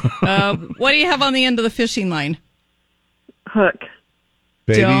 What do you have on the end of the fishing line? Hook.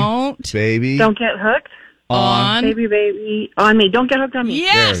 Baby. Don't get hooked. On. Baby. On me. Don't get hooked on me.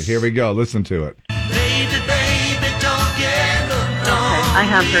 Yes. There, here we go. Listen to it. I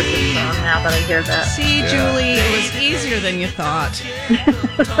have heard this song now that I hear that. See, Julie, it was easier than you thought.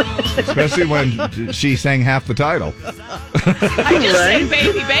 Especially when she sang half the title. I just said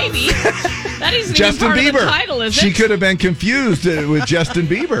baby. That isn't Justin even part Bieber. of the title, is it? She could have been confused with Justin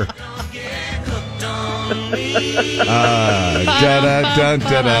Bieber.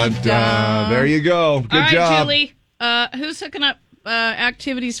 There you go. Good All right, job. Julie. Who's hooking up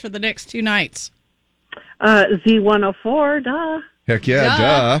activities for the next 2 nights? Z104, duh. Heck yeah,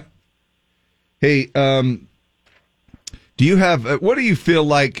 duh. Hey, do you have, what do you feel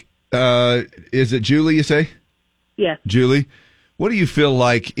like is it Julie, you say? Yes. Julie, what do you feel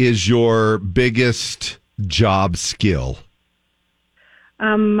like is your biggest job skill?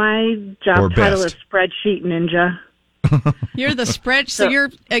 My job Or title best. is Spreadsheet Ninja. You're the so you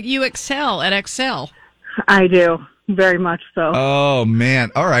excel at Excel. I do. Very much so. Oh,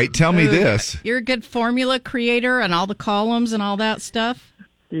 man. All right. Tell me this. You're a good formula creator and all the columns and all that stuff?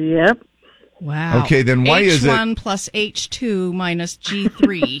 Yep. Wow. Okay, then why is it... H1 plus H2 minus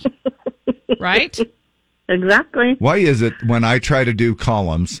G3. Right? Exactly. Why is it when I try to do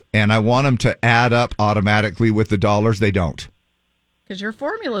columns and I want them to add up automatically with the dollars, they don't? Because your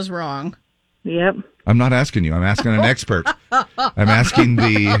formula's wrong. Yep. I'm not asking you. I'm asking an expert. I'm asking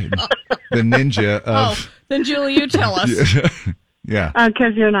the ninja of... Then Julie, you tell us. Yeah.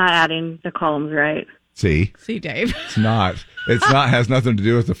 Because you're not adding the columns right. See, Dave. It's not. Has nothing to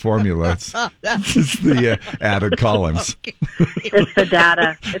do with the formula. It's just the added columns. It's the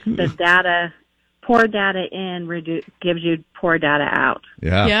data. It's the data. Pour data in gives you pour data out.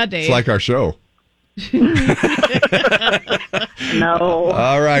 Yeah. Yeah, Dave. It's like our show. No.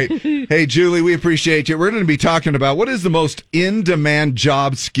 All right. Hey, Julie, we appreciate you. We're going to be talking about what is the most in-demand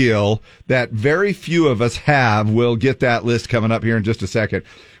job skill that very few of us have. We'll get that list coming up here in just a second.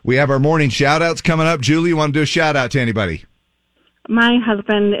 We have our morning shout-outs coming up. Julie, you want to do a shout-out to anybody? My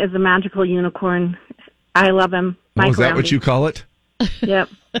husband is a magical unicorn. I love him. Oh, is that what you call it? Yep.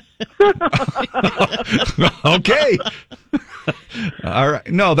 Okay. All right.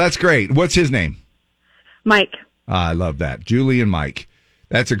 No, that's great. What's his name? Mike. I love that. Julie and Mike.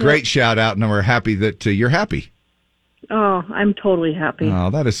 That's a great shout out, and we're happy that you're happy. Oh, I'm totally happy. Oh,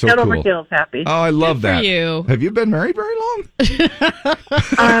 that is so Head cool. over heels happy. Oh, I love Good that. for you. Have you been married very long?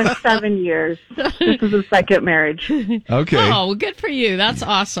 7 years. This is a second marriage. Okay. Oh, well, good for you. That's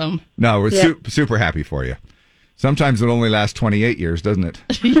awesome. No, we're super happy for you. Sometimes it only lasts 28 years, doesn't it?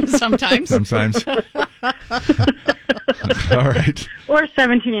 Sometimes. Sometimes. All right. Or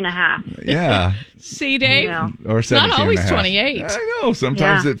 17 and a half. Yeah. See, Dave? Yeah. Or 17 Not always and a half. 28. I know.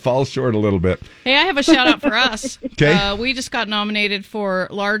 Sometimes it falls short a little bit. Hey, I have a shout out for us. Okay. We just got nominated for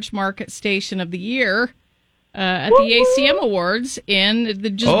Large Market Station of the Year at the ACM Awards.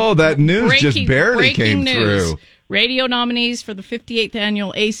 That news just barely came through. Radio nominees for the 58th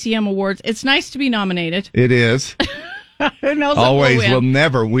Annual ACM Awards. It's nice to be nominated. It is. Who knows Always. we'll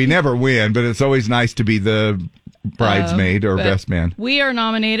win. We never win, but it's always nice to be the bridesmaid or but best man. We are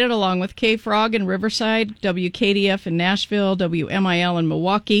nominated along with K-Frog in Riverside, WKDF in Nashville, WMIL in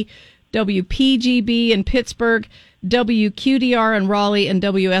Milwaukee, WPGB in Pittsburgh, WQDR in Raleigh, and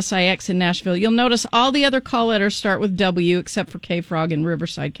WSIX in Nashville. You'll notice all the other call letters start with W except for K-Frog in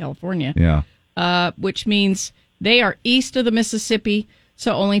Riverside, California. Yeah. Which means they are east of the Mississippi,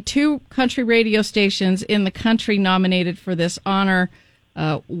 so only 2 country radio stations in the country nominated for this honor.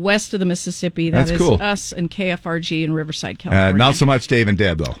 West of the Mississippi. That's is cool. Us and KFRG in Riverside, California. Not so much Dave and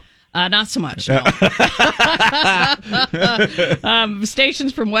Deb, though. Not so much, no.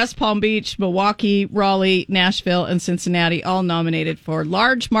 Stations from West Palm Beach, Milwaukee, Raleigh, Nashville, and Cincinnati all nominated for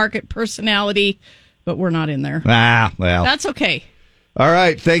Large Market Personality, but we're not in there. Well. That's okay. All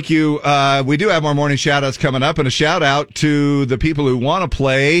right. Thank you. We do have more morning shout-outs coming up, and a shout-out to the people who want to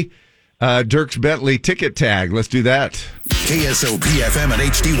play Dierks Bentley Ticket Tag. Let's do that. KSOP FM and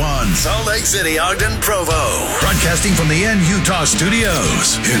HD1, Salt Lake City, Ogden, Provo. Broadcasting from the Utah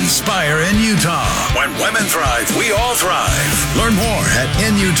studios. Inspire in Utah. When women thrive, we all thrive. Learn more at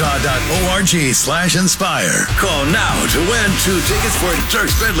nutah.org/inspire. Call now to win 2 tickets for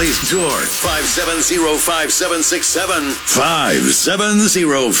Dierks Bentley's tour. 570-5767.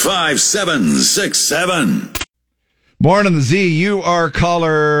 570-5767. Born on the Z, you are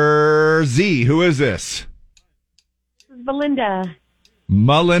caller Z. Who is this? Belinda.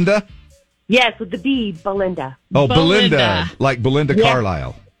 Melinda? Yes, with the B, Belinda. Oh, Belinda. Like Belinda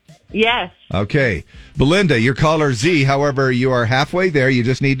Carlisle. Yes. Okay. Belinda, you're caller Z. However, you are halfway there. You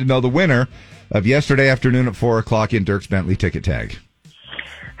just need to know the winner of yesterday afternoon at 4 o'clock in Dierks Bentley Ticket Tag.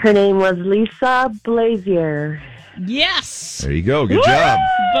 Her name was Lisa Blazier. Yes. There you go. Good job.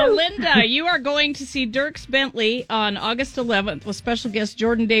 Belinda, you are going to see Dierks Bentley on August 11th with special guests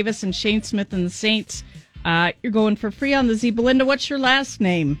Jordan Davis and Shane Smith and the Saints. You're going for free on the Z. Belinda, what's your last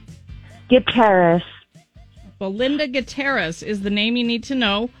name? Gutierrez. Belinda Gutierrez is the name you need to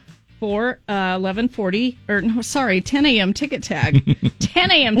know for 10 a.m. ticket tag.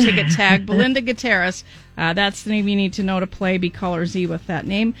 10 a.m. ticket tag, Belinda Gutierrez. That's the name you need to know to play. Be caller Z with that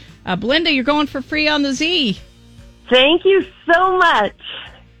name. Belinda, you're going for free on the Z. Thank you so much.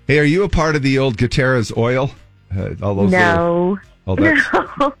 Hey, are you a part of the old Gutierrez oil? All those no.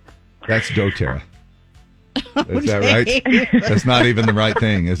 That's doTERRA. Is that right? That's not even the right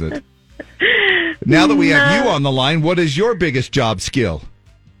thing, is it? Now that we have you on the line, what is your biggest job skill?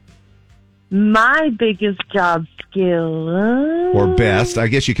 My biggest job skill. Or best. I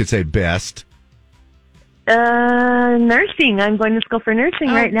guess you could say best. Nursing. I'm going to school for nursing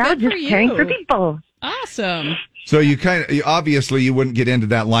right now, good for just caring you. for people. Awesome. So you obviously you wouldn't get into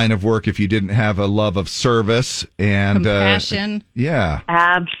that line of work if you didn't have a love of service and compassion. Yeah.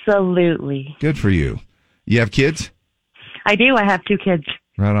 Absolutely. Good for you. You have kids? I do. I have 2 kids.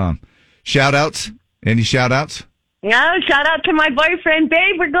 Right on. Shout outs? Any shout outs? Yeah, shout out to my boyfriend,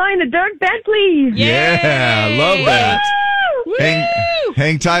 babe. We're going to Dirk Bentley. Yeah, I love that. Woo!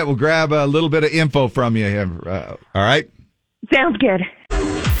 Hang tight. We'll grab a little bit of info from you. All right? Sounds good.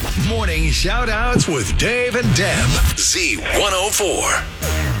 Morning shout outs with Dave and Deb.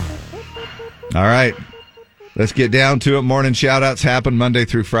 Z104. All right. Let's get down to it. Morning shout outs happen Monday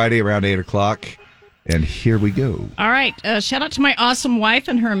through Friday around 8 o'clock. And here we go. All right. Shout out to my awesome wife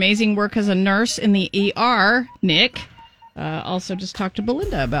and her amazing work as a nurse in the ER, Nick. Also just talked to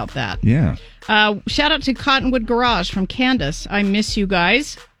Belinda about that. Yeah. Shout out to Cottonwood Garage from Candace. I miss you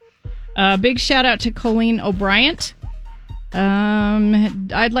guys. Big shout out to Colleen O'Brien.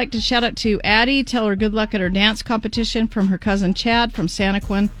 I'd like to shout out to Addie. Tell her good luck at her dance competition from her cousin Chad from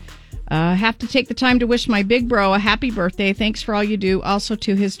Santaquin. Have to take the time to wish my big bro a happy birthday. Thanks for all you do. Also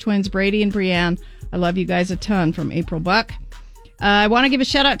to his twins Brady and Brianne. I love you guys a ton from April Buck. I want to give a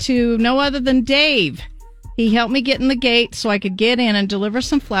shout out to no other than Dave. He helped me get in the gate so I could get in and deliver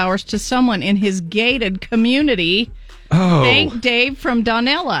some flowers to someone in his gated community. Oh. Thank Dave from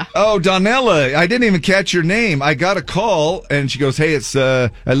Donella. Oh, Donella. I didn't even catch your name. I got a call and she goes, hey, it's I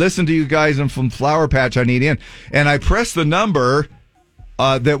listened to you guys and from Flower Patch I need in. And I pressed the number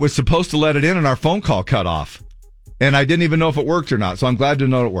that was supposed to let it in and our phone call cut off. And I didn't even know if it worked or not. So I'm glad to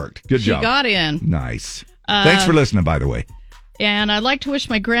know it worked. Good job. She got in. Nice. Thanks for listening, by the way. And I'd like to wish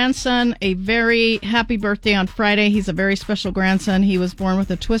my grandson a very happy birthday on Friday. He's a very special grandson. He was born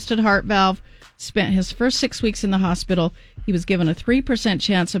with a twisted heart valve, spent his first 6 weeks in the hospital. He was given a 3%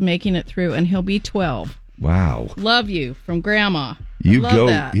 chance of making it through, and he'll be 12. Wow. Love you from Grandma. You love go.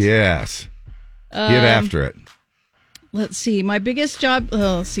 That. Yes. Get after it. Let's see. My biggest job.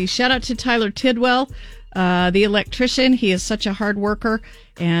 Shout out to Tyler Tidwell, the electrician. He is such a hard worker.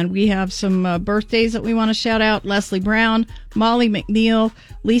 And we have some birthdays that we want to shout out. Leslie Brown, Molly McNeil,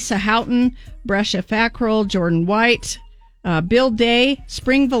 Lisa Houghton, Brescia Fackrell, Jordan White, Bill Day,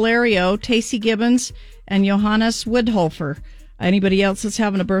 Spring Valerio, Tacey Gibbons, and Johannes Woodholfer. Anybody else that's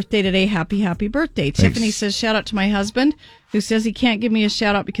having a birthday today, happy birthday. Thanks. Tiffany says shout out to my husband, who says he can't give me a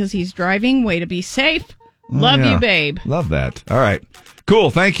shout out because he's driving. Way to be safe. Love you, babe. Love that. All right. Cool.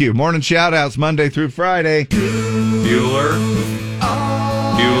 Thank you. Morning shout outs Monday through Friday. Bueller.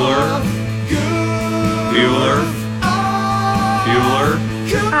 Bueller. Bueller. Bueller.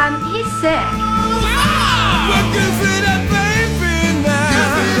 He's sick. Well, goof it up, baby, now.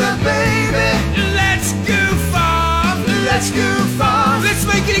 Goof it up, baby. Let's goof off. Let's goof off. Let's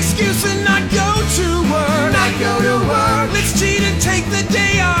make an excuse and not go to work. Not go to work. Let's cheat and take the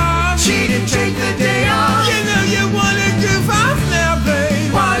day off. Cheat and take the day off. You know you wanna goof off now,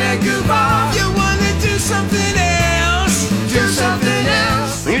 babe. Wanna goof off. You wanna do something else. Do something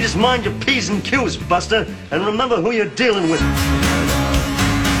else. You just mind your P's and Q's, Buster, and remember who you're dealing with.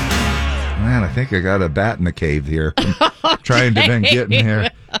 Man, I think I got a bat in the cave here. I'm trying to then get in here.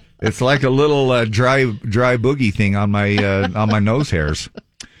 It's like a little dry boogie thing on my nose hairs.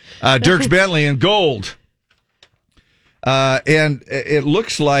 Dirks Bentley in gold. And it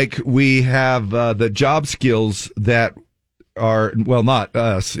looks like we have the job skills that are, well, not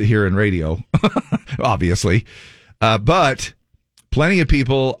us here in radio, obviously, but plenty of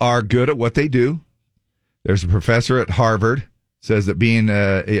people are good at what they do. There's a professor at Harvard says that being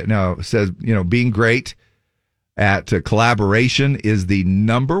great at collaboration is the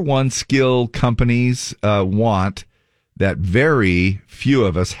number one skill companies want that very few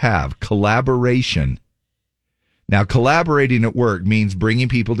of us have. Collaboration. Now, collaborating at work means bringing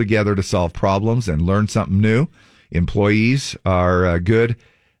people together to solve problems and learn something new. Employees are good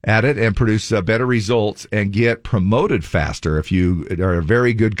at it and produce better results and get promoted faster if you are a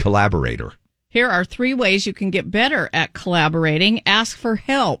very good collaborator. Here are 3 ways you can get better at collaborating. Ask for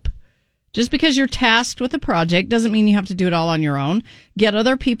help. Just because you're tasked with a project doesn't mean you have to do it all on your own. Get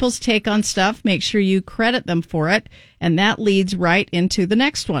other people's take on stuff. Make sure you credit them for it. And that leads right into the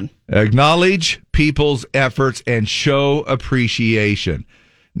next one. Acknowledge people's efforts and show appreciation.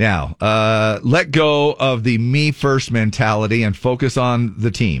 Now, let go of the me first mentality and focus on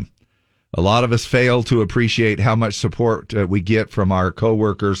the team. A lot of us fail to appreciate how much support we get from our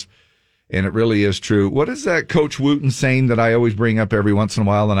coworkers and it really is true. What is that Coach Wooten saying that I always bring up every once in a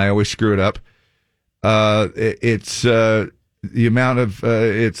while, and I always screw it up? It's the amount of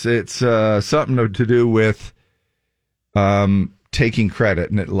it's something to do with taking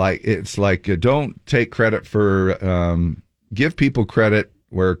credit, and it's like don't take credit for give people credit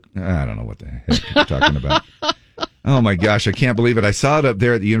where I don't know what the heck I'm talking about. Oh my gosh, I can't believe it! I saw it up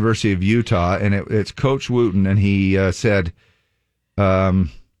there at the University of Utah, and it's Coach Wooten, and he said,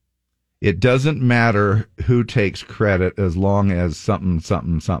 "It doesn't matter who takes credit as long as something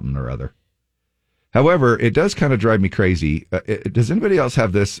or other." However, it does kind of drive me crazy. Does anybody else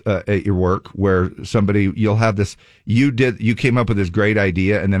have this at your work where you'll have this, you came up with this great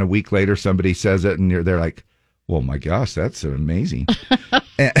idea, and then a week later somebody says it and they're like, well, my gosh, that's amazing.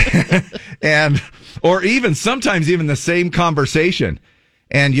 Or even sometimes even the same conversation,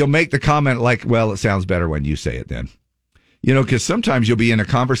 and you'll make the comment like, well, it sounds better when you say it then. Because sometimes you'll be in a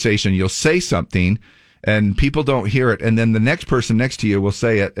conversation, you'll say something, and people don't hear it, and then the next person next to you will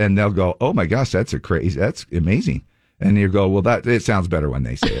say it, and they'll go, "Oh my gosh, that's amazing," and you go, "Well, it sounds better when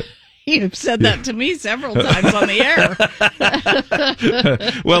they say it." You've said that to me several times on the air.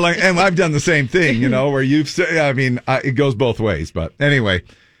 Well, and I've done the same thing, where you've said. I mean, it goes both ways, but anyway,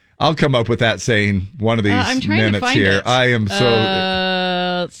 I'll come up with that saying one of these minutes here. It. I am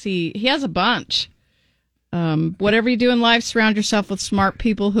so. Let's see. He has a bunch. Whatever you do in life, surround yourself with smart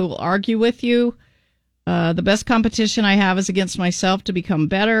people who will argue with you. The best competition I have is against myself to become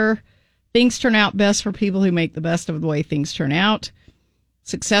better. Things turn out best for people who make the best of the way things turn out.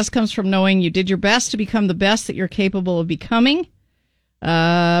 Success comes from knowing you did your best to become the best that you're capable of becoming.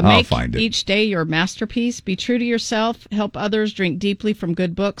 Make each day your masterpiece. Be true to yourself. Help others. Drink deeply from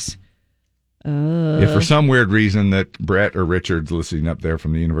good books. If for some weird reason that Brett or Richard's listening up there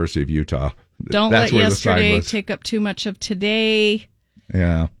from the University of Utah, don't let yesterday take up too much of today.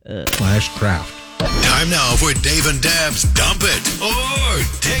 Yeah. Flashcraft. Time now for Dave and Dab's Dump It or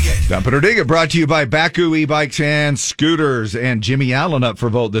Dig It. Dump It or Dig It, brought to you by Baku e-bikes and scooters. And Jimmy Allen up for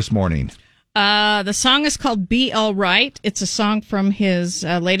vote this morning. The song is called Be All Right. It's a song from his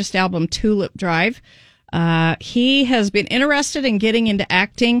latest album, Tulip Drive. He has been interested in getting into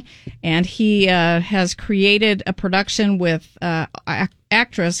acting, and he has created a production with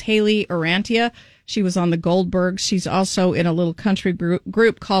actress Haley Arantia. She was on the Goldbergs. She's also in a little country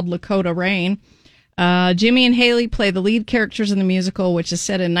group called Lakota Rain. Jimmy and Haley play the lead characters in the musical, which is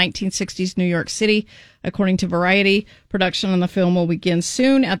set in 1960s New York City. According to Variety, production on the film will begin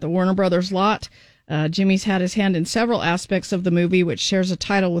soon at the Warner Brothers lot. Jimmy's had his hand in several aspects of the movie, which shares a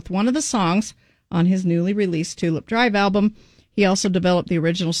title with one of the songs on his newly released Tulip Drive album. He also developed the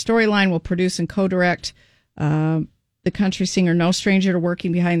original storyline, will produce and co-direct. The country singer, no stranger to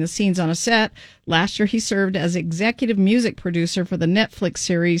working behind the scenes on a set. Last year, he served as executive music producer for the Netflix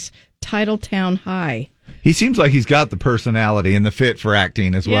series Titletown High. He seems like he's got the personality and the fit for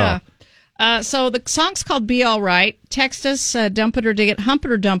acting as well. So the song's called Be All Right. Text us, dump it or dig it, hump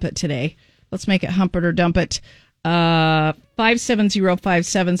it or dump it today. Let's make it hump it or dump it.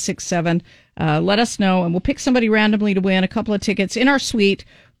 570-5767. Let us know, and we'll pick somebody randomly to win a couple of tickets in our suite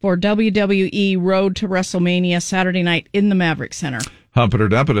for WWE Road to WrestleMania Saturday night in the Maverick Center. Hump it or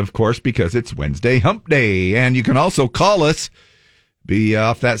dump it, of course, because it's Wednesday Hump Day. And you can also call us, be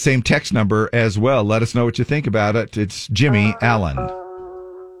off that same text number as well. Let us know what you think about it. It's Jimmy Allen.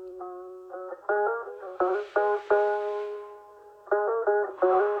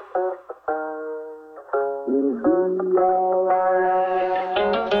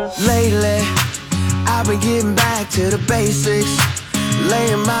 Lately, I've been getting back to the basics,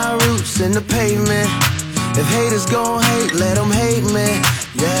 laying my roots in the pavement. If haters gon' hate, let them hate me.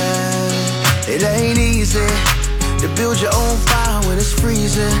 Yeah, it ain't easy to build your own fire when it's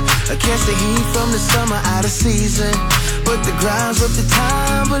freezing. I catch the heat from the summer out of season, but the grind's worth the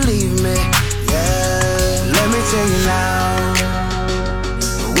time, believe me. Yeah, let me tell you now,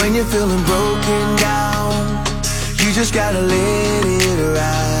 when you're feeling broken down, you just gotta let it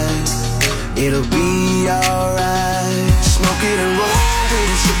ride. It'll be alright. Smoke it and roll with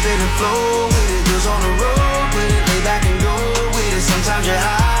it, sip it and flow with it. Girls on the road with it, lay back and go with it. Sometimes you're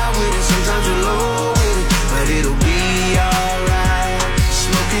high with it, sometimes you're low with it, but it'll be alright.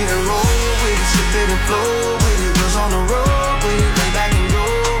 Smoke it and roll with it, sip it and flow with it. Girls on the road with it, lay back and go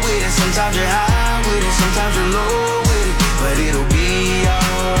with it. Sometimes you're high with it, sometimes you're low with it, but it'll be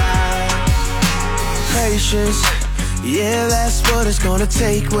alright. Patience, yeah, that's what it's gonna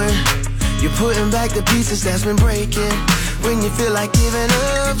take when you're putting back the pieces that's been breaking. When you feel like giving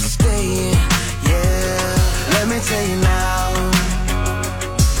up, staying. Yeah, let me tell you now,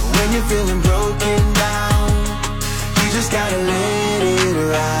 when you're feeling broken down, you just gotta let it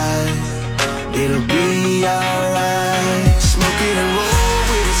ride. It'll be alright. Smoke it and roll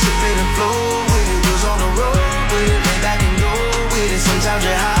with it, sip it and flow with it. Wheels on the road with it, lay back and go with it. Sometimes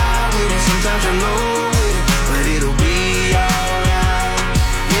you're high with it, sometimes you're low with it, but it'll be alright.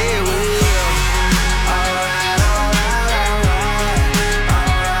 Yeah, it will. Alright, alright, alright.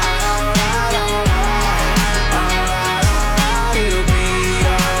 Alright, alright, alright. It'll be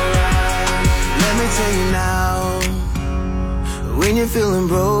alright. Let me tell you now, when you're feeling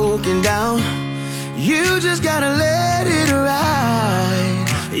broken down, you just gotta let it ride.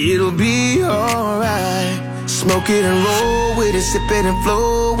 It'll be alright. Smoke it and roll with it, sip it and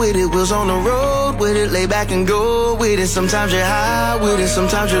flow with it. Wheels on the road with it, lay back and go with it. Sometimes you're high with it,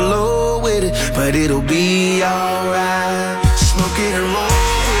 sometimes you're low with it, but it'll be alright. Smoke it and roll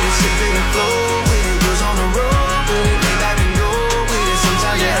with it, sip it and flow with it. Wheels on the road with it, lay back and go with it.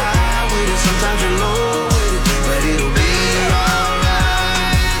 Sometimes you're high with it, sometimes you're low with it, but it'll be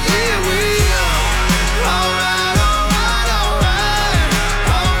alright. Yeah, we are. Alright, alright, alright.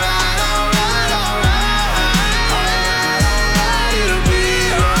 Alright, alright, alright. Alright, it'll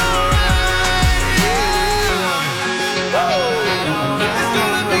be alright. Yeah. Woo. It's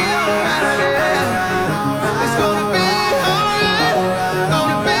gonna be alright. It's gonna be alright.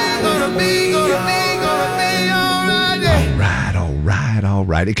 Gonna be alright. Yeah. All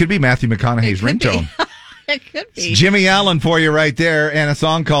right. It could be Matthew McConaughey's ringtone. It could be. It's Jimmy Allen for you right there, and a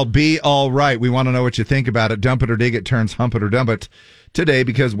song called Be All Right. We want to know what you think about it. Dump It or Dig It turns Hump It or Dump It today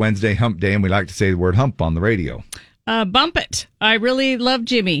because Wednesday hump day, and we like to say the word hump on the radio. Bump it. I really love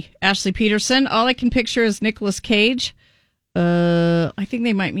Jimmy. Ashley Peterson. All I can picture is Nicolas Cage. I think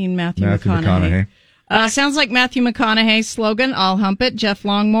they might mean Matthew McConaughey. Sounds like Matthew McConaughey's slogan, I'll hump it. Jeff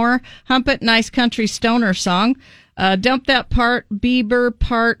Longmore. Hump it, nice country stoner song. Dump that part, Bieber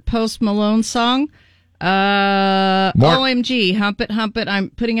part, Post Malone song. OMG, hump it. I'm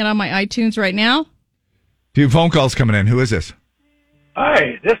putting it on my iTunes right now. Few phone calls coming in. Who is this?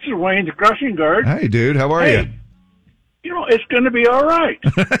 Hi, this is Wayne the Crushing Guard. Hey, dude. How are you? You know, it's going to be all right.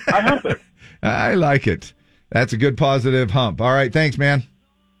 I hump it. I like it. That's a good positive hump. All right. Thanks, man.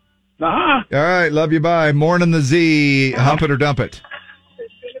 Uh-huh. All right. Love you. Bye. Morning the Z. Hump it or dump it.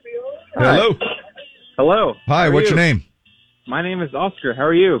 Hello. Hello. Hi. What's your name? My name is Oscar. How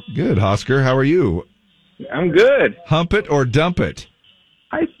are you? Good, Oscar. How are you? I'm good. Hump it or dump it?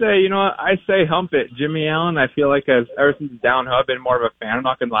 I say hump it. Jimmy Allen, I feel like ever since Down Hub, I've been more of a fan. I'm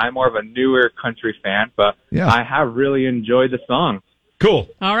not going to lie, more of a newer country fan, but yeah. I have really enjoyed the song. Cool.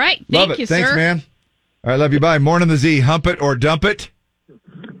 All right. Love it. You, Thanks, sir. man. All right. Love you. Bye. Morning the Z. Hump it or dump it?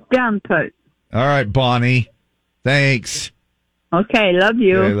 Dump it. All right, Bonnie. Thanks. Okay, love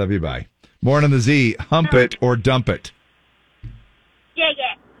you. Okay, love you. Bye. Morning the Z. Hump it or dump it? Dig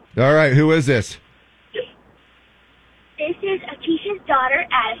it. All right. Who is this? This is Atisha's daughter,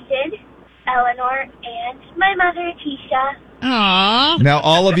 Addison, Eleanor, and my mother, Atisha. Aww. Now,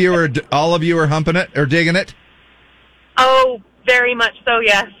 all of you are humping it or digging it? Oh, very much so,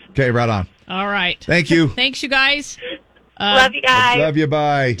 yes. Okay, right on. All right. Thank you. Thanks, you guys. Love you guys. Love you.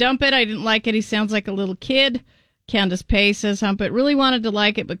 Bye. Dump it. I didn't like it. He sounds like a little kid. Candace Pay says hump it. Really wanted to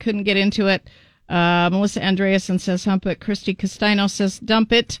like it, but couldn't get into it. Melissa Andreasen says hump it. Christy Castino says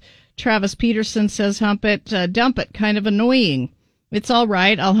dump it. Travis Peterson says hump it. Dump it. Kind of annoying. It's all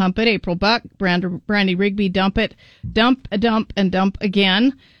right. I'll hump it. April Buck. Brandy Rigby, dump it. Dump, a dump, and dump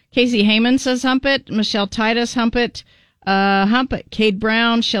again. Casey Heyman says hump it. Michelle Titus, hump it. Hump it. Cade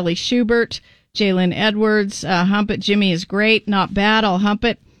Brown. Shelley Schubert. Jalen Edwards. Hump it. Jimmy is great. Not bad. I'll hump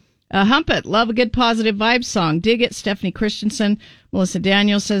it. Hump it. Love a good positive vibes song. Dig it. Stephanie Christensen. Melissa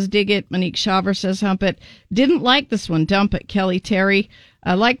Daniels says dig it. Monique Shaver says hump it. Didn't like this one. Dump it. Kelly Terry.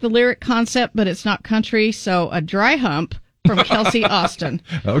 I like the lyric concept, but it's not country, so a dry hump from Kelsey Austin.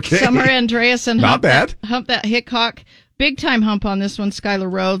 Okay. Summer Andreasen. Not bad. Hump that Hickok. Big time hump on this one,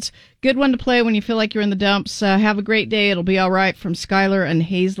 Skylar Rhodes. Good one to play when you feel like you're in the dumps. Have a great day. It'll be all right from Skylar and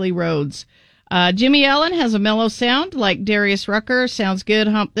Hazley Rhodes. Jimmy Allen has a mellow sound like Darius Rucker. Sounds good.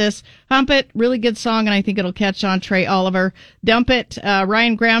 Hump this. Hump it. Really good song, and I think it'll catch on. Trey Oliver. Dump it.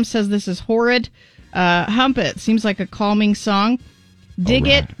 Ryan Graham says this is horrid. Hump it. Seems like a calming song. Dig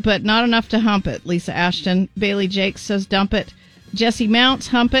it, but not enough to hump it. Lisa Ashton. Bailey Jakes says dump it. Jesse Mounts,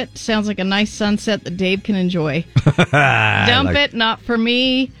 hump it. Sounds like a nice sunset that Dave can enjoy. Dump it, not for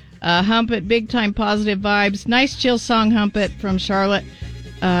me. Hump it, big time positive vibes. Nice chill song, hump it, from Charlotte.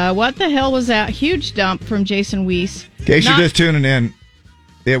 What the hell was that? Huge dump from Jason Weiss. In case you're just tuning in,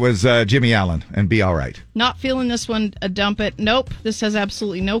 it was Jimmy Allen and Be All Right. Not feeling this one, dump it. Nope, this has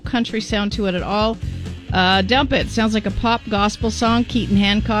absolutely no country sound to it at all. Dump it. Sounds like a pop gospel song, Keaton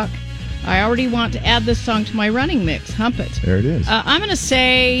Hancock. I already want to add this song to my running mix. Hump it. There it is. I'm going to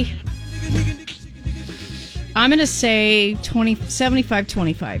say I'm going to say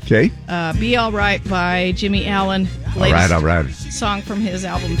 75-25. Okay. Be All Right by Jimmy Allen. All right. Song from his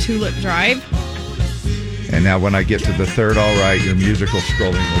album Tulip Drive. And now when I get to the third all right, your musical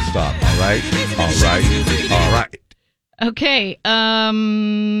scrolling will stop. All right? All right. Okay.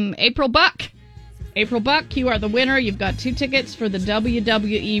 April Buck. April Buck, you are the winner. You've got 2 tickets for the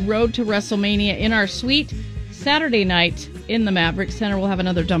WWE Road to WrestleMania in our suite. Saturday night in the Maverick Center. We'll have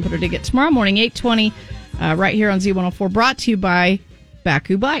another Dumper ticket tomorrow morning, 8:20, right here on Z104, brought to you by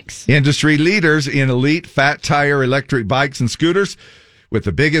Baku Bikes. Industry leaders in elite fat tire electric bikes and scooters with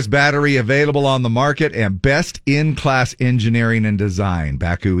the biggest battery available on the market and best in-class engineering and design.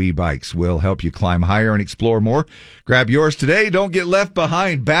 Baku e-bikes will help you climb higher and explore more. Grab yours today. Don't get left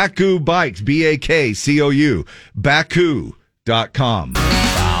behind. Baku Bikes, BAKCOU, Baku.com.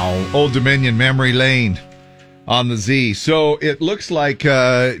 Wow. Old Dominion Memory Lane on the Z. So it looks like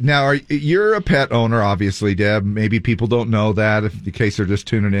now you're a pet owner, obviously, Deb. Maybe people don't know that in case they're just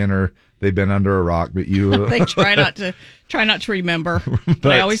tuning in or they've been under a rock, but you they try not to remember.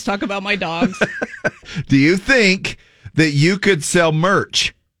 But I always talk about my dogs. Do you think that you could sell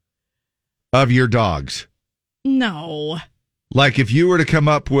merch of your dogs? No. Like if you were to come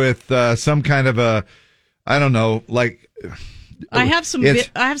up with some kind of a, I don't know, like I have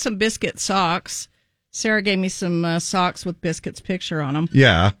some Biscuit socks. Sarah gave me some socks with Biscuit's picture on them.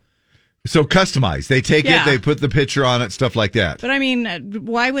 Yeah. So customized. They take it, they put the picture on it, stuff like that. But I mean,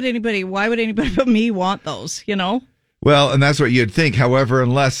 why would anybody but me want those, you know? Well, and that's what you'd think. However,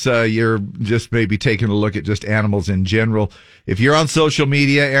 unless you're just maybe taking a look at just animals in general, if you're on social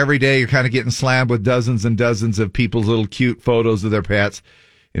media every day, you're kind of getting slammed with dozens and dozens of people's little cute photos of their pets.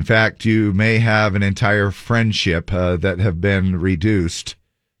 In fact, you may have an entire friendship that have been reduced.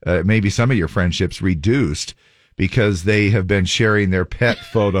 Maybe some of your friendships reduced because they have been sharing their pet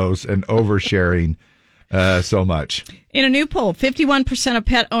photos and oversharing so much. In a new poll, 51% of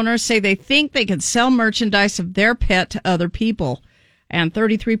pet owners say they think they could sell merchandise of their pet to other people. And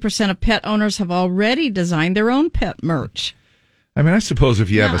 33% of pet owners have already designed their own pet merch. I mean, I suppose if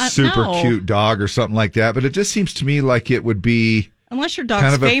you have a super cute dog or something like that, but it just seems to me like it would be... Unless your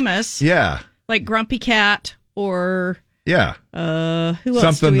dog's famous. Yeah. Like Grumpy Cat or... Yeah. Who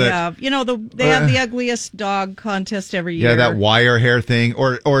else do we have? You know, they have the ugliest dog contest every year. Yeah, that wire hair thing,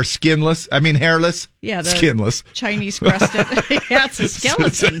 or skinless. I mean, hairless. Yeah, the skinless. Chinese crested. Yeah, it's a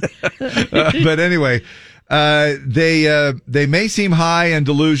skeleton. But anyway, they may seem high and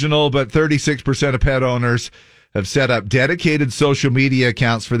delusional, but 36% of pet owners have set up dedicated social media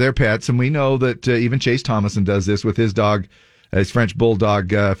accounts for their pets, and we know that even Chase Thomason does this with his dog, his French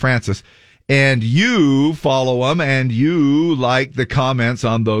bulldog Francis. And you follow them and you like the comments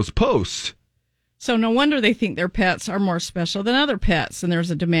on those posts. So no wonder they think their pets are more special than other pets, and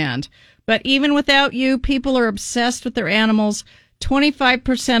there's a demand. But even without you, people are obsessed with their animals.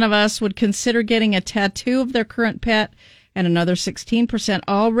 25% of us would consider getting a tattoo of their current pet, and another 16%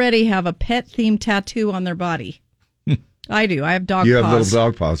 already have a pet-themed tattoo on their body. I do. I have dog paws. You have little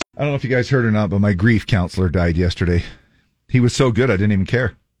dog paws. I don't know if you guys heard or not, but my grief counselor died yesterday. He was so good, I didn't even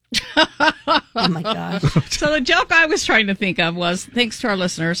care. Oh my gosh. So the joke I was trying to think of was, thanks to our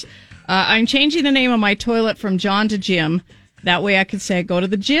listeners, I'm changing the name of my toilet from John to Jim. That way I could say I go to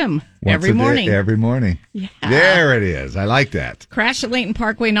the gym every morning. Every morning. Yeah. There it is. I like that. Crash at Layton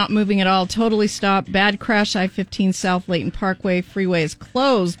Parkway, not moving at all. Totally stopped. Bad crash, I-15 South Layton Parkway. Freeway is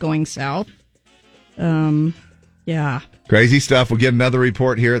closed going south. Yeah. Crazy stuff. We'll get another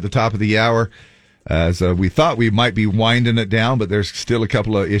report here at the top of the hour. So we thought we might be winding it down, but there's still a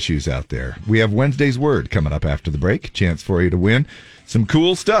couple of issues out there. We have Wednesday's Word coming up after the break. Chance for you to win some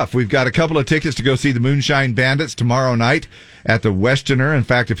cool stuff. We've got a couple of tickets to go see the Moonshine Bandits tomorrow night at the Westerner. In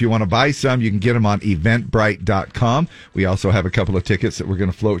fact, if you want to buy some, you can get them on eventbrite.com. We also have a couple of tickets that we're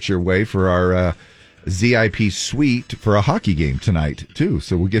going to float your way for our ZIP suite for a hockey game tonight, too.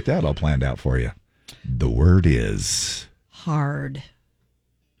 So we'll get that all planned out for you. The word is... hard.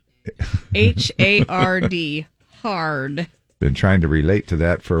 H-A-R-D. Hard. Been trying to relate to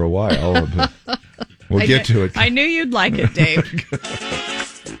that for a while. We'll get to it. I knew you'd like it, Dave.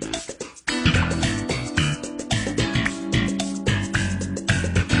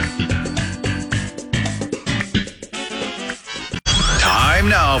 Time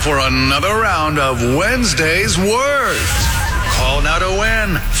now for another round of Wednesday's Words. Call now to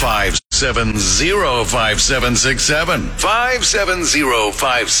win 570-5767.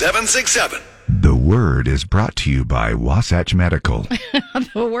 570-5767. The word is brought to you by Wasatch Medical.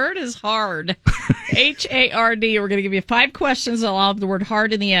 The word is hard. H-A-R-D. We're going to give you 5 questions. I'll have the word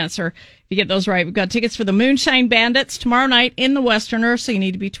hard in the answer. If you get those right, we've got tickets for the Moonshine Bandits tomorrow night in the Westerner, so you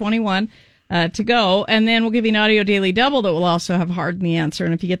need to be 21. to go. And then we'll give you an audio daily double that will also have hard in the answer.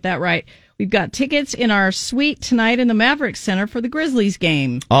 And if you get that right, we've got tickets in our suite tonight in the Maverick Center for the Grizzlies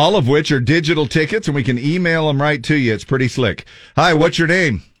game. All of which are digital tickets, and we can email them right to you. It's pretty slick. Hi, what's your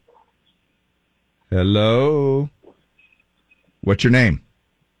name? Hello? What's your name?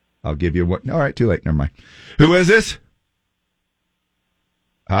 I'll give you what. All right, too late. Never mind. Who is this?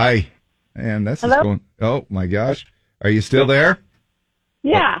 Hi. And that's just going. Oh, my gosh. Are you still there?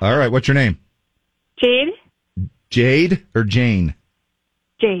 Yeah. All right, what's your name? Jade? Jade or Jane?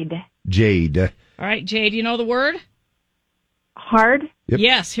 Jade. Jade. All right, Jade, you know the word? Hard? Yep.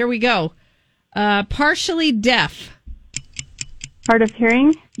 Yes, here we go. Partially deaf. Hard of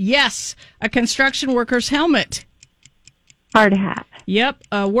hearing? Yes. A construction worker's helmet. Hard hat. Yep.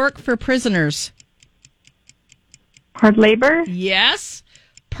 Work for prisoners. Hard labor? Yes.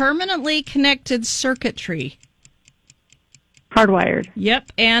 Permanently connected circuitry. Hardwired.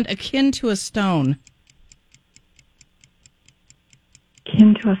 Yep. And akin to a stone.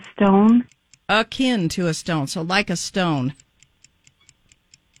 Akin to a stone? Akin to a stone. So like a stone.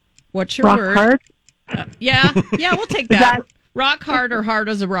 What's your rock word? Hard? Yeah, we'll take that. Rock hard or hard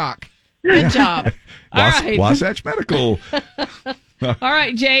as a rock. Good job. All right. Wasatch Medical. All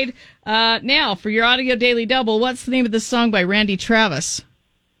right, Jade. Now, for your audio daily double, what's the name of this song by Randy Travis?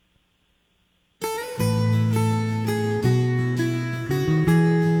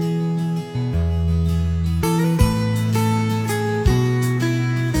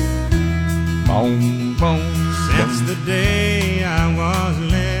 Boom, boom. Since the day I was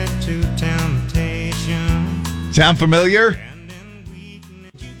led to temptation. Sound familiar?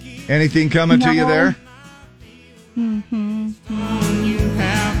 Anything coming to you there?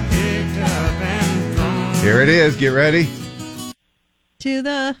 Here it is. Get ready. To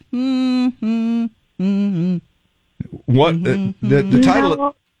the What the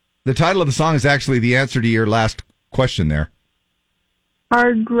title? The title of the song is actually the answer to your last question. There.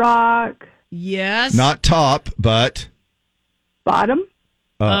 Hard rock. Yes. Not top, but bottom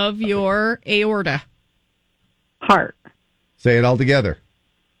of your aorta. Heart. Say it all together.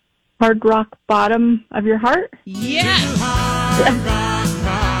 Hard rock bottom of your heart? Yes. To the hard rock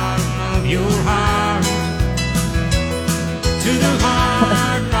bottom of your heart. To the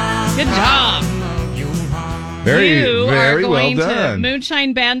hard rock. Good job. Very you well are going done. to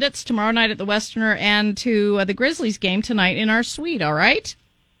Moonshine Bandits tomorrow night at the Westerner and to the Grizzlies game tonight in our suite, all right?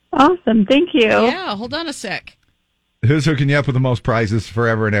 Awesome. Thank you. Yeah, hold on a sec. Who's hooking you up with the most prizes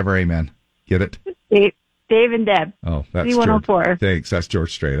forever and ever? Amen. Get it? Dave and Deb. Oh, that's Z104. George. Thanks. That's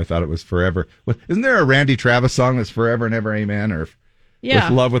George Strait. I thought it was forever. Isn't there a Randy Travis song that's forever and ever amen? Or yeah.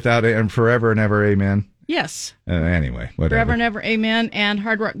 With love without it and forever and ever amen? Yes. Anyway, whatever. Forever and ever amen and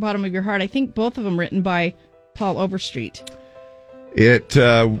Hard Rock Bottom of Your Heart. I think both of them written by Paul Overstreet. It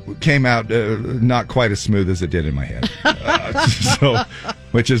came out not quite as smooth as it did in my head.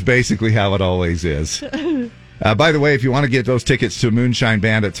 Which is basically how it always is. By the way, if you want to get those tickets to Moonshine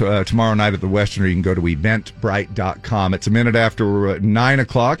Bandit tomorrow night at the Westerner, you can go to eventbrite.com. It's a minute after 9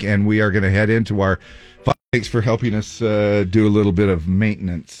 o'clock, and we are going to head into our... Thanks for helping us do a little bit of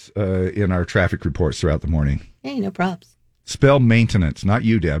maintenance in our traffic reports throughout the morning. Hey, no props. Spell maintenance, not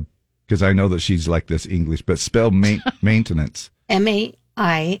you, Deb, because I know that she's like this English, but spell maintenance. MAINTINENCE.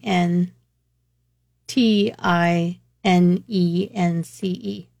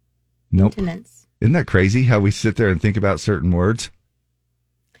 Nope. Maintenance. Isn't that crazy how we sit there and think about certain words?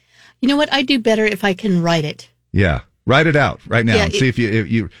 You know what? I do better if I can write it. Yeah. Write it out right now. Yeah, and see if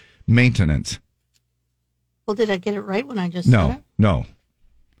you maintenance. Well, did I get it right when I just said it? No.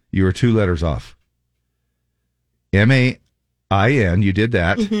 You were 2 letters off. MAIN, you did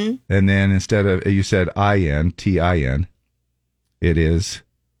that. Mm-hmm. And then instead of, you said INTIN, it is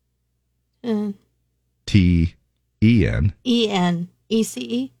TEN.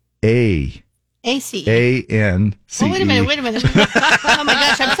 ENECE. ACE. ANCE. Oh, wait a minute. Oh my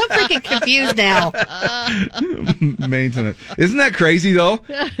gosh, I'm so freaking confused now. Maintenance. Isn't that crazy though?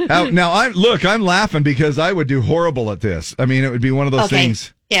 Now I'm laughing because I would do horrible at this. I mean, it would be one of those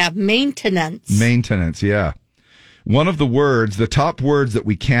things. Yeah, maintenance. Maintenance, yeah. One of the words, the top words that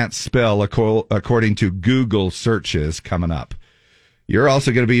we can't spell according to Google searches coming up. You're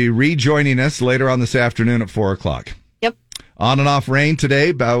also going to be rejoining us later on this afternoon at 4 o'clock. Yep. On and off rain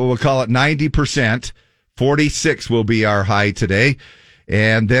today, but we'll call it 90%. 46 will be our high today.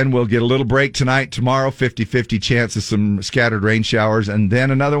 And then we'll get a little break tonight. Tomorrow, 50-50 chance of some scattered rain showers. And then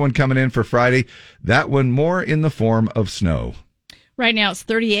another one coming in for Friday. That one more in the form of snow. Right now it's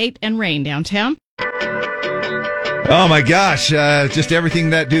 38 and rain downtown. Oh my gosh, just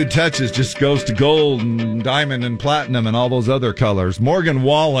everything that dude touches just goes to gold and diamond and platinum and all those other colors. Morgan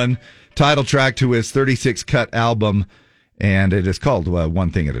Wallen title track to his 36 cut album, and it is called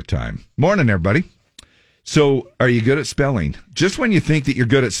One Thing at a Time. Morning, everybody. So, are you good at spelling? Just when you think that you're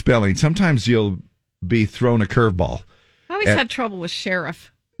good at spelling, sometimes you'll be thrown a curveball. I always had trouble with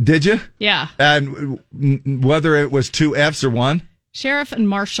sheriff. Did you? Yeah. And whether it was 2 F's or 1? Sheriff and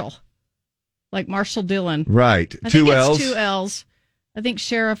Marshall. Like Marshall Dillon. Right. I 2 think L's? It's 2 L's. I think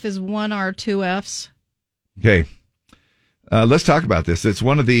sheriff is 1 R, 2 F's. Okay. Let's talk about this. It's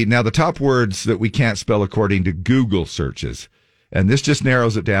one of the top words that we can't spell according to Google searches. And this just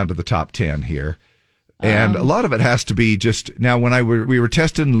narrows it down to the top 10 here. And a lot of it has to be just now. When we were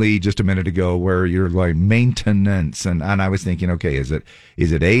testing Lee just a minute ago, where you're like maintenance, and I was thinking, okay, is it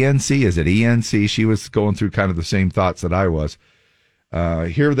ANC? Is it ENC? She was going through kind of the same thoughts that I was.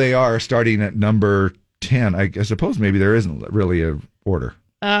 Here they are, starting at number 10. I suppose maybe there isn't really a order.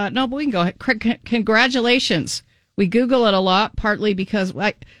 No, but we can go ahead. Congratulations. We Google it a lot, partly because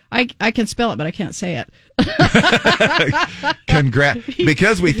I can spell it, but I can't say it.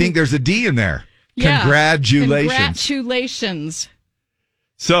 Because we think there's a D in there. Yeah. Congratulations.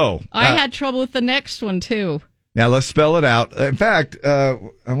 So I had trouble with the next one too. Now let's spell it out. In fact, I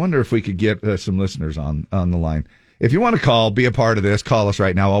wonder if we could get some listeners on the line. If you want to call, be a part of this, call us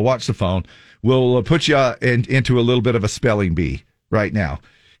right now. I'll watch the phone. We'll put you into a little bit of a spelling bee right now.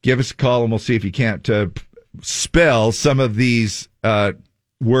 Give us a call and we'll see if you can't spell some of these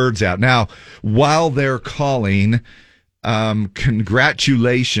words out. Now, while they're calling,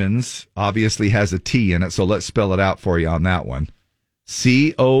 congratulations obviously has a T in it, so let's spell it out for you on that one.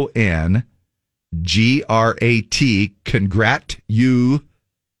 CONGRAT, congrat you.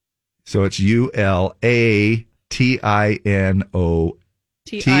 So it's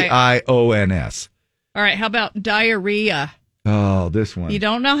ULATINOTIONS. All right, how about diarrhea? Oh, this one. You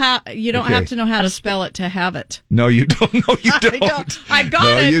don't have to know how to spell it to have it. No, you don't. No, you don't. I've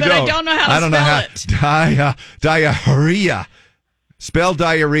got it, but I don't know how to spell it. Diarrhea. Spell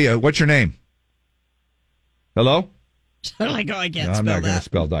diarrhea. What's your name? Hello? I can't spell that. I'm not going to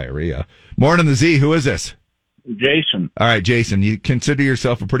spell diarrhea. Morning, the Z. Who is this? Jason. All right, Jason. You consider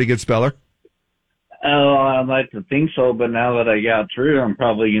yourself a pretty good speller? Oh, I'd like to think so, but now that I got through, I'm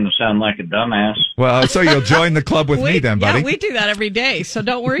probably going to sound like a dumbass. Well, so you'll join the club with me then, buddy. Yeah, we do that every day, so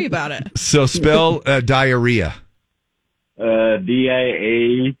don't worry about it. So spell diarrhea.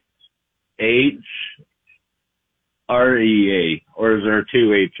 DIAHREA. Or is there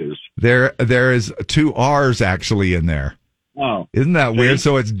 2 H's? There is 2 R's actually in there. Oh. Isn't that weird?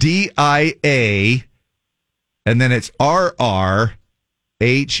 So it's DIA, and then it's RRHEA.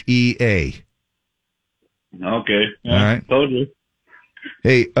 Okay. All right. Totally.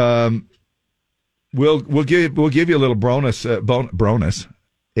 Hey, we'll give you a little bonus, a bonus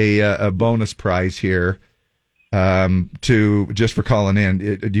prize here, just for calling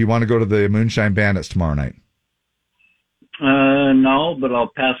in. Do you want to go to the Moonshine Bandits tomorrow night? No, but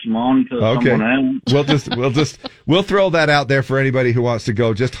I'll pass them on to someone else. We'll throw that out there for anybody who wants to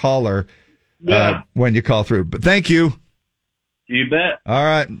go. Just holler when you call through. But thank you. You bet. All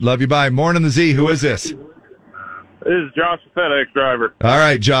right. Love you. Bye. Morning, the Z. Who is this? This is Josh, the FedEx driver. All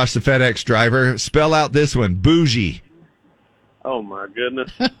right, Josh, the FedEx driver. Spell out this one. Bougie. Oh, my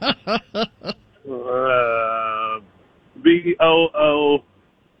goodness. BOOSHIE.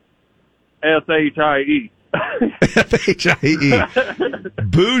 FHIE.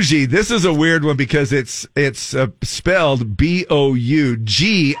 Bougie. This is a weird one because it's spelled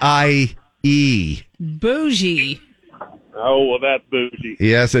BOUGIE. Bougie. Oh, well, that's bougie.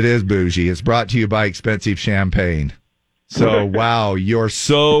 Yes, it is bougie. It's brought to you by Expensive Champagne. So, wow, you're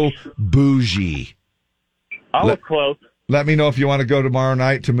so bougie. I was close. Let me know if you want to go tomorrow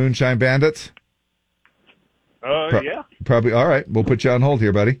night to Moonshine Bandits. Yeah. Probably. All right. We'll put you on hold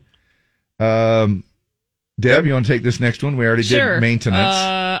here, buddy. Deb, you want to take this next one? We already did maintenance.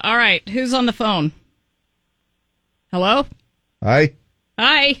 All right. Who's on the phone? Hello? Hi.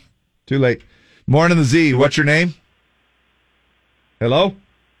 Hi. Too late. Morning, the Z. What's your name? Hello?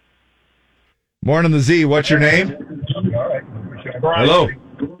 Morning, the Z. What's your name? Hello?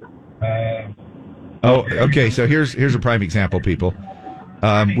 Okay. So here's a prime example, people.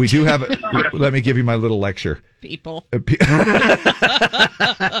 We do have... let me give you my little lecture. People.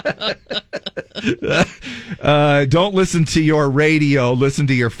 Don't listen to your radio. Listen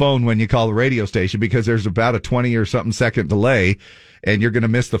to your phone when you call the radio station because there's about a 20 or something second delay and you're going to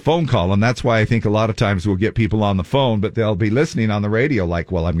miss the phone call. And that's why I think a lot of times we'll get people on the phone, but they'll be listening on the radio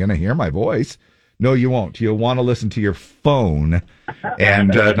like, well, I'm going to hear my voice. No, you won't. You'll want to listen to your phone and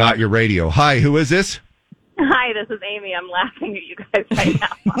not your radio. Hi, who is this? Hi, this is Amy. I'm laughing at you guys right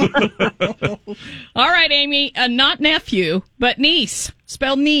now. All right, Amy. Not nephew, but niece.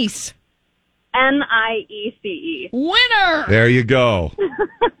 Spell niece. Niece. Winner! There you go.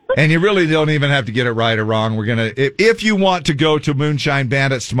 And you really don't even have to get it right or wrong. We're going to, if you want to go to Moonshine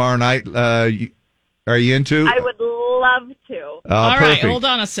Bandits tomorrow night, are you into? I would love to. All perfect. right, hold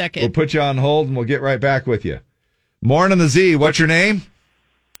on a second. We'll put you on hold and we'll get right back with you. Morning, the Z. What's your name?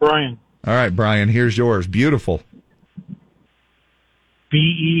 Brian. All right, Brian, here's yours. Beautiful.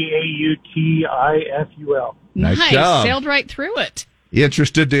 Beautiful. Nice job. Sailed right through it.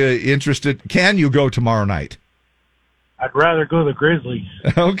 Interested. Can you go tomorrow night? I'd rather go to the Grizzlies.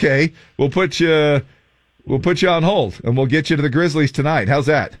 Okay. We'll put you on hold and we'll get you to the Grizzlies tonight. How's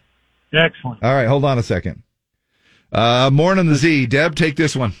that? Excellent. All right, hold on a second. Morning, the Z. Deb, take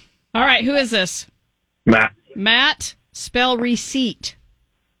this one. All right, who is this? Matt. Matt, spell receipt.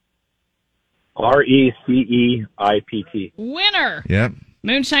 RECEIPT. Winner. Yep.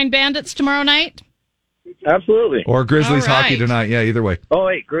 Moonshine Bandits tomorrow night? Absolutely. Or Grizzlies All right. hockey tonight. Yeah, either way. Oh,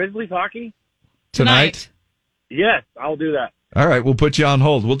 wait, Grizzlies hockey? Tonight? Yes, I'll do that. All right, we'll put you on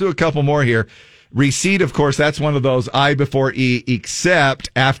hold. We'll do a couple more here. Receipt, of course, that's one of those I before E except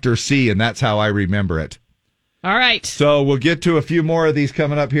after C, and that's how I remember it. All right. So we'll get to a few more of these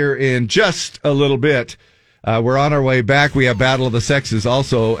coming up here in just a little bit. We're on our way back. We have Battle of the Sexes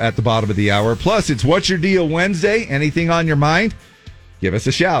also at the bottom of the hour. Plus, it's What's Your Deal Wednesday. Anything on your mind? Give us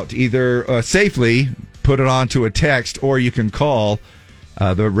a shout. Either safely put it onto a text, or you can call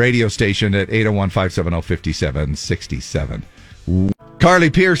the radio station at 801-570-5767.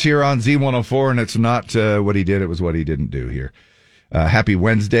 Carly Pierce here on Z104, and it's not what he did, it was what he didn't do here. Happy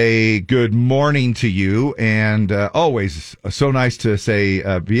Wednesday. Good morning to you. And always so nice to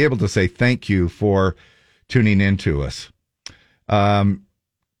say, be able to say thank you for tuning in to us.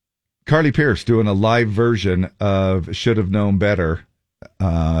 Carly Pierce doing a live version of Should Have Known Better.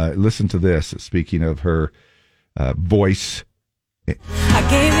 Listen to this. Speaking of her voice. I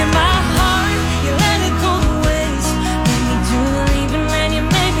gave you my heart, you let it go to waste. Made me do even when you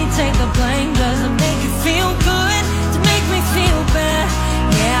made me take the blame. Does it make you feel good to make me feel bad?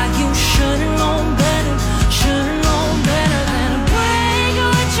 Yeah, you should've known better. Should've known better than to break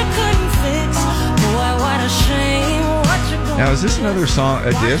what you couldn't fix. Boy, what a shame. What you gonna Now, is this another song,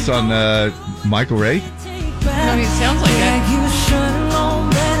 a diss on Michael Ray? I mean, it sounds like it. You should've known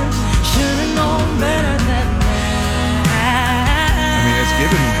better. Should've known better than I mean,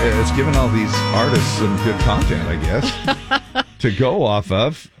 it's given all these artists some good content, I guess, to go off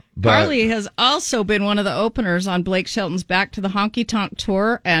of. But Carly has also been one of the openers on Blake Shelton's Back to the Honky Tonk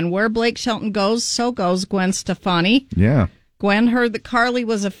Tour, and where Blake Shelton goes, so goes Gwen Stefani. Yeah. Gwen heard that Carly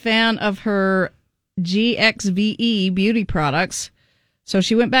was a fan of her GXVE beauty products, so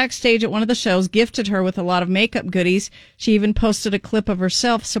she went backstage at one of the shows, gifted her with a lot of makeup goodies. She even posted a clip of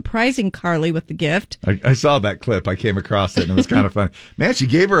herself surprising Carly with the gift. I saw that clip. I came across it, and it was kind of fun. Man, she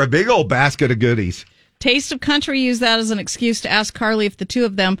gave her a big old basket of goodies. Taste of Country used that as an excuse to ask Carly if the two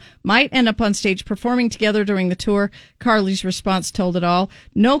of them might end up on stage performing together during the tour. Carly's response told it all.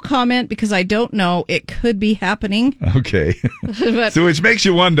 No comment because I don't know. It could be happening. Okay. But- So which makes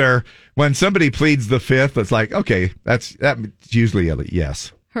you wonder, when somebody pleads the fifth, it's like, okay, that's usually a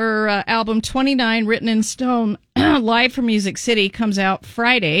yes. Her album 29, Written in Stone, live from Music City, comes out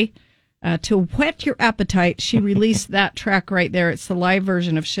Friday. To whet your appetite, she released that track right there. It's the live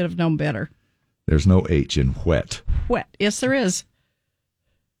version of Should Have Known Better. There's no H in whet. Whet. Yes, there is.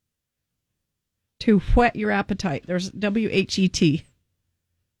 To whet your appetite. There's W-H-E-T.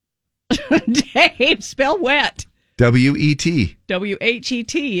 Dave, spell wet. W-E-T.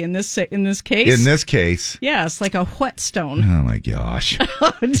 W-H-E-T in this case. In this case. Yes, like a whetstone. Oh, my gosh.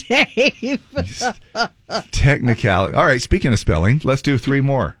 Oh, Dave. Technicality. All right, speaking of spelling, let's do three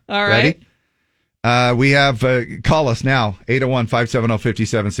more. All right. Ready? We have, call us now,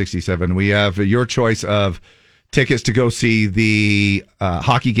 801-570-5767. We have your choice of tickets to go see the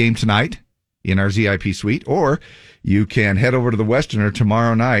hockey game tonight in our ZIP suite, or you can head over to the Westerner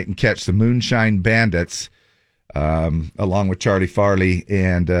tomorrow night and catch the Moonshine Bandits, along with Charlie Farley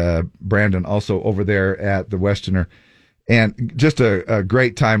and Brandon also over there at the Westerner. And just a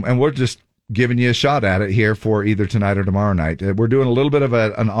great time. And we're just giving you a shot at it here for either tonight or tomorrow night. We're doing a little bit of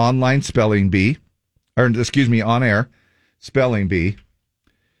an online spelling bee. Or, excuse me, on air spelling bee,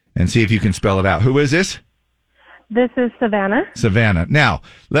 and see if you can spell it out. Who is this? This is Savannah. Savannah. Now,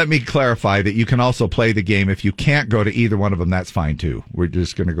 let me clarify that you can also play the game. If you can't go to either one of them, that's fine too. We're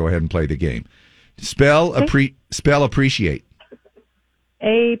just going to go ahead and play the game. Spell appreciate.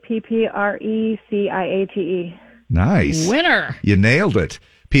 APPRECIATE. Nice. Winner. You nailed it.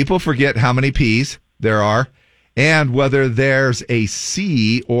 People forget how many P's there are and whether there's a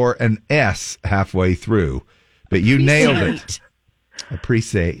C or an S halfway through. But you nailed it.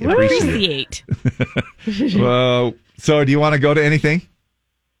 Appreciate. Appreciate. Well, so do you want to go to anything?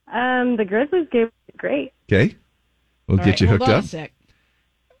 The Grizzlies gave it great. Okay. We'll All get right, you hold hooked on up. a sec.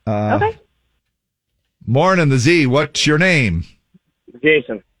 Okay. Morning, the Z. What's your name?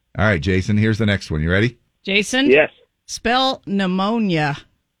 Jason. All right, Jason. Here's the next one. You ready? Jason? Yes. Spell pneumonia.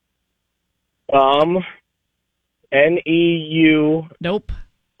 NEU. Nope.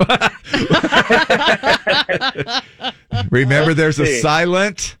 Remember, there's a Let's see.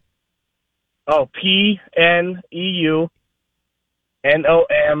 silent. Oh, PNEUNOMIA.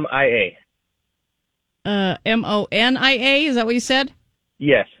 MONIA, is that what you said?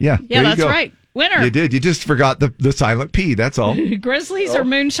 Yes. Yeah. Yeah, there you that's go. right. Winner. You did. You just forgot the silent P. That's all. Grizzlies or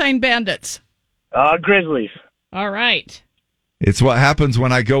Moonshine Bandits? Grizzlies. All right. It's what happens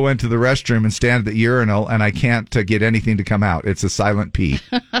when I go into the restroom and stand at the urinal and I can't get anything to come out. It's a silent P.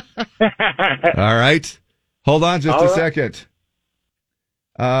 All right. Hold on just All a right. second.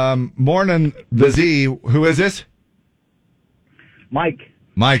 Morning, the Z. Who is this? Mike.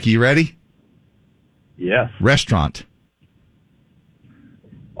 Mike, you ready? Yes. Restaurant.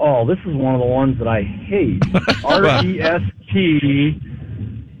 Oh, this is one of the ones that I hate. REST.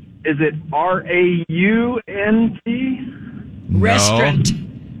 Is it RAUNT? Restaurant.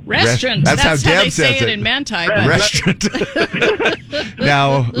 Restaurant. That's how Deb they say says it it. in Manti. Restaurant.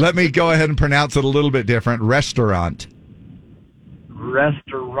 Now, let me go ahead and pronounce it a little bit different. Restaurant.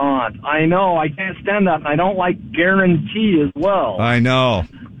 Restaurant. I know. I can't stand that. And I don't like guarantee as well. I know.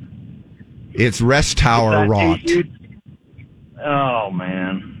 It's Restaurant. Oh,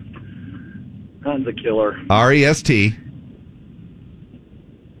 man. That's a killer. REST.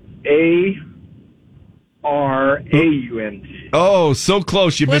 ARAUNT. Oh, so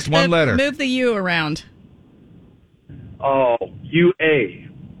close. You missed one letter. Move the U around. Oh, UA.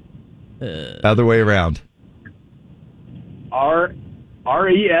 Other way around. REST.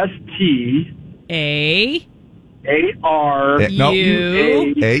 A. AR. No.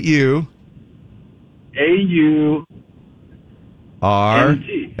 AU.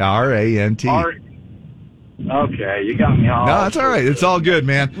 RANT. Okay, you got me all. No, that's all right. It's all good,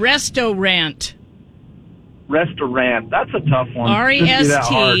 man. Restaurant. Restaurant. That's a tough one.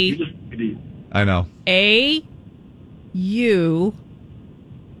 REST. I know. AU.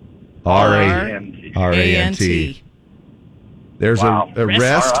 RANT. There's Wow. a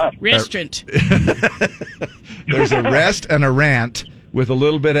rest. Restaurant. There's a rest and a rant with a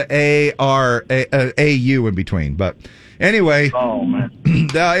little bit of AU in between. But anyway, oh man,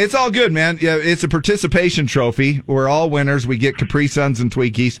 it's all good, man. Yeah, it's a participation trophy. We're all winners. We get Capri Suns and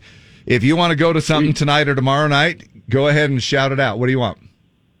Twinkies. If you want to go to something tonight or tomorrow night, go ahead and shout it out. What do you want?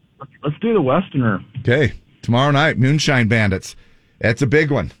 Let's do the Westerner. Okay, tomorrow night, Moonshine Bandits. That's a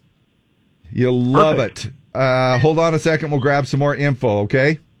big one. You'll love it. Hold on a second. We'll grab some more info,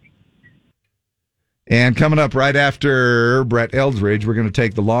 okay? And coming up right after Brett Eldridge, we're going to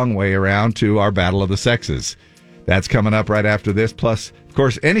take the long way around to our Battle of the Sexes. That's coming up right after this. Plus, of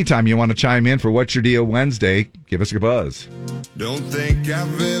course, anytime you want to chime in for What's Your Deal Wednesday, give us a buzz. Don't think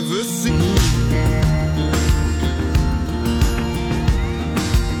I've ever seen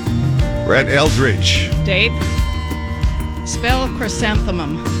Brett Eldridge. Dave. Spell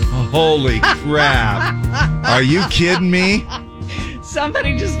chrysanthemum. Holy crap. Are you kidding me?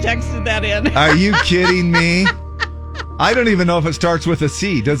 Somebody just texted that in. Are you kidding me? I don't even know if it starts with a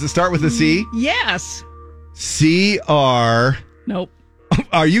C. Does it start with a C? Yes. CR. Nope.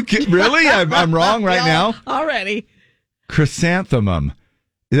 Are you kidding? Really? I'm wrong right now? Already. Chrysanthemum.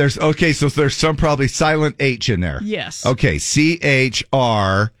 So there's some probably silent H in there. Yes. Okay.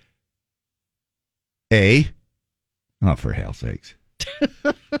 CHRA. Oh, for hell's sakes.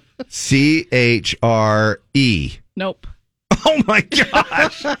 CHRE. Nope. Oh my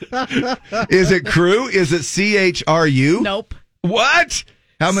gosh. Is it crew? Is it CHRU? Nope. What?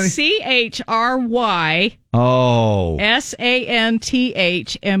 How many? CHRY. Oh. SANTHMUM.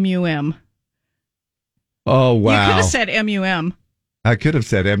 Oh, wow. You could have said MUM. I could have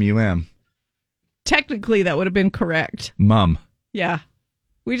said MUM. Technically, that would have been correct. Mum. Yeah.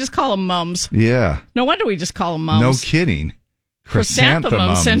 We just call them mums. Yeah. No wonder we just call them mums. No kidding.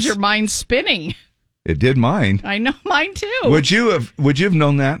 Chrysanthemum sends your mind spinning. It did mine. I know, mine too. Would you have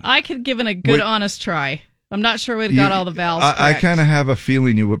known that? I could have given a good, honest try. I'm not sure we'd got all the vowels I kind of have a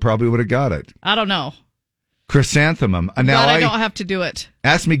feeling you probably would have got it. I don't know. Chrysanthemum. I'm now glad I don't have to do it.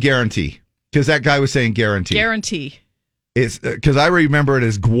 Ask me guarantee, because that guy was saying guarantee. Guarantee. It's because I remember it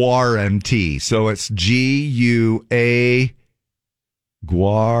as guarantee. So it's GUA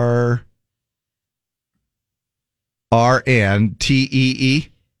RNTEE.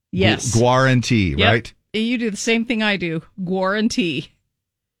 Yes. Guarantee, yep. right? You do the same thing I do. Guarantee.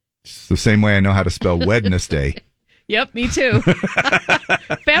 It's the same way I know how to spell Wednesday. Yep, me too.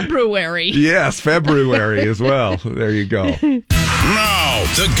 February. Yes, February as well. There you go. Now,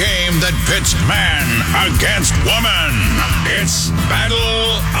 the game that pits man against woman. It's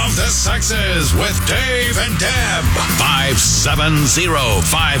Battle of the Sexes with Dave and Deb.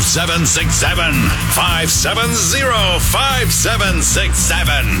 570-5767.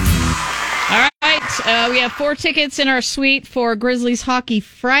 570-5767. All right. We have 4 tickets in our suite for Grizzlies hockey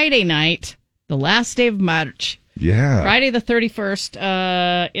Friday night, the last day of March. Yeah. Friday the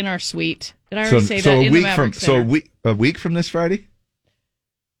 31st in our suite. Did I already say that? So in the Maverick Center. a week from this Friday?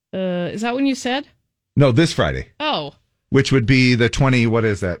 Is that when you said? No, this Friday. Oh. Which would be the 20, what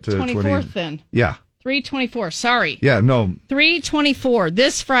is that? 24th then. Yeah. 3/24. Sorry. Yeah, no. 3/24.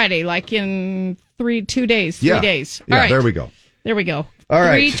 This Friday, like in 2 days. 3 days. Yeah, all right. There we go. There we go. All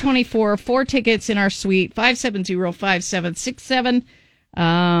right. 3/24. 4 tickets in our suite. 570-5767.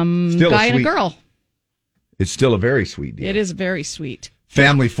 Still guy a and a sweet girl. It's still a very sweet deal. It is very sweet.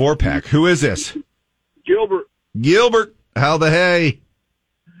 Family 4-pack. Who is this? Gilbert. Gilbert. How the hey?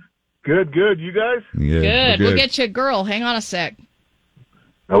 Good. You guys? Yeah, Good. We'll get you a girl. Hang on a sec.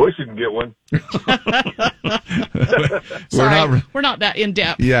 I wish you could get one. We're not that in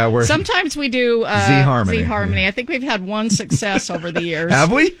depth. Yeah, sometimes we do Z-Harmony. Z-Harmony. I think we've had one success over the years.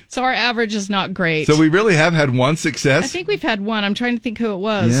 Have we? So our average is not great. So we really have had one success? I think we've had one. I'm trying to think who it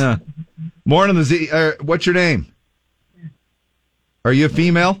was. Yeah. Morning, the Z. What's your name? Are you a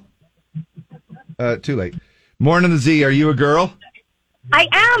female? Too late. Morning, the Z. Are you a girl? I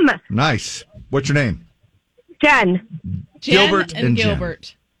am. Nice. What's your name? Jen. Gilbert and Jen.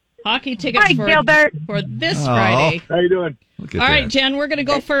 Gilbert. Hockey tickets Hi, Gilbert. for this Friday. How you doing? Look at All right, that. Jen, we're going to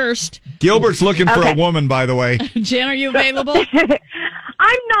go first. Gilbert's looking for a woman, by the way. Jen, are you available?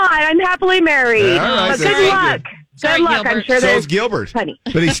 I'm not. I'm happily married. All right, But that's good good. luck. Sorry, Good luck. Gilbert. I'm sure So there's is Gilbert. plenty.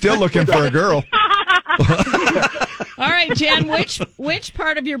 But he's still looking for a girl. All right, Jen, which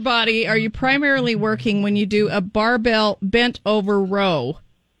part of your body are you primarily working when you do a barbell bent over row?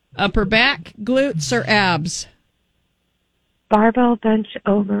 Upper back, glutes, or abs? Barbell bench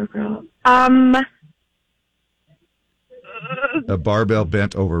over row. A barbell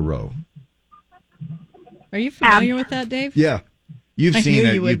bent over row. Are you familiar with that, Dave? Yeah. You've I seen knew it.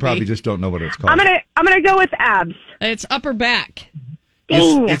 you You would probably be. just don't know what it's called. I'm gonna go with abs. It's upper back.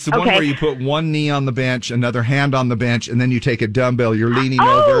 Dang. It's the one Okay. where you put one knee on the bench, another hand on the bench, and then you take a dumbbell. You're leaning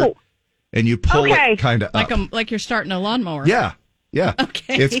over, and you pull it kind of up. Like you're starting a lawnmower. Yeah. Okay.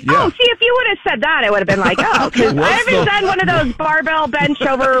 Oh, see, if you would have said that, I would have been like, oh, because I What's haven't the- done one of those barbell bench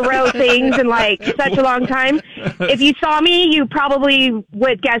over row things in like such a long time. If you saw me, you probably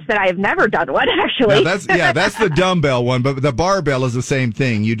would guess that I have never done one, actually. Now that's the dumbbell one, but the barbell is the same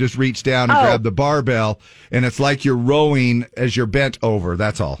thing. You just reach down and grab the barbell, and it's like you're rowing as you're bent over.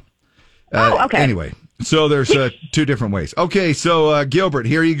 That's all. Okay. Anyway, so there's 2 different ways. Okay, so Gilbert,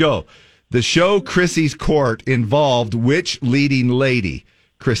 here you go. The show Chrissy's Court involved which leading lady?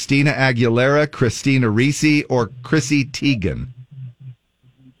 Christina Aguilera, Christina Ricci, or Chrissy Teigen?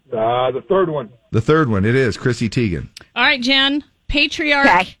 The third one. The third one, it is Chrissy Teigen. All right, Jen.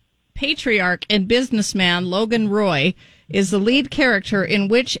 Patriarch and businessman Logan Roy is the lead character in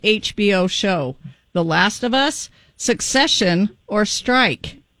which HBO show? The Last of Us, Succession, or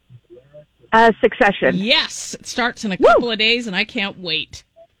Strike? Succession. Yes. It starts in a couple of days, and I can't wait.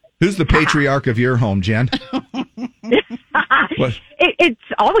 Who's the patriarch of your home, Jen? What? It's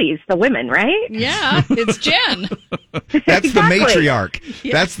always the women, right? Yeah, it's Jen. That's Exactly. the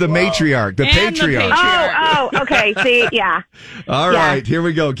matriarch. That's the matriarch, the And the patriarch. Oh, okay. See, yeah. All Yeah. right, here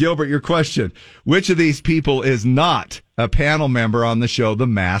we go. Gilbert, your question. Which of these people is not a panel member on the show The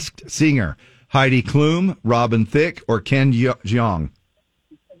Masked Singer? Heidi Klum, Robin Thicke, or Ken Jeong?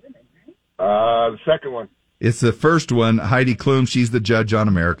 The second one. It's the first one, Heidi Klum. She's the judge on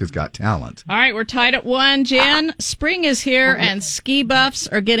America's Got Talent. All right, we're tied at 1, Jen. Spring is here, and ski buffs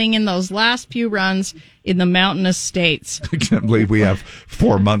are getting in those last few runs in the mountainous states. I can't believe we have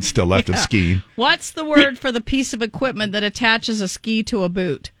 4 months still left of skiing. What's the word for the piece of equipment that attaches a ski to a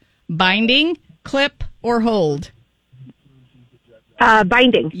boot? Binding, clip, or hold?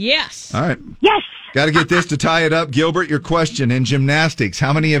 Binding. Yes. All right. Yes. Got to get this to tie it up. Gilbert, your question. In gymnastics,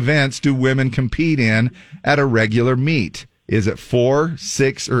 how many events do women compete in at a regular meet? Is it 4,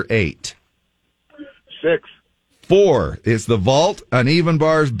 6, or 8? 6. 4 is the vault, uneven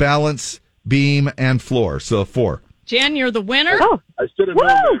bars, balance, beam, and floor. So 4. Jen, you're the winner. Oh, I should have known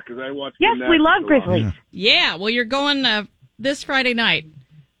that because I watched. yes, we love Grizzlies. Yeah, well, you're going this Friday night.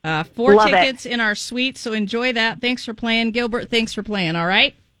 4 Love it. tickets in our suite, so enjoy that. Thanks for playing. Gilbert, thanks for playing, all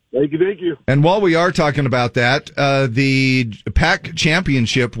right? Thank you. And while we are talking about that, the PAC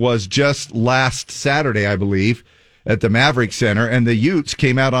championship was just last Saturday, I believe, at the Maverick Center, and the Utes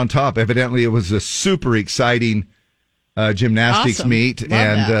came out on top. Evidently, it was a super exciting gymnastics meet,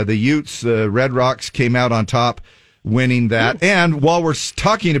 and the Utes, Red Rocks, came out on top, winning that. And while we're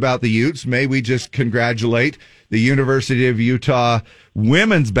talking about the Utes, may we just congratulate the University of Utah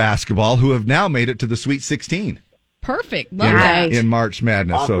women's basketball, who have now made it to the Sweet 16. Perfect. Love that. In March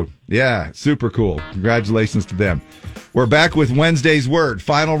Madness. Awesome. So, yeah, super cool. Congratulations to them. We're back with Wednesday's Word.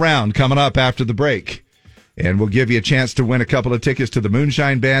 Final round coming up after the break. And we'll give you a chance to win a couple of tickets to the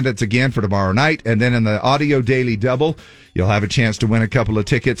Moonshine Bandits again for tomorrow night. And then in the Audio Daily Double, you'll have a chance to win a couple of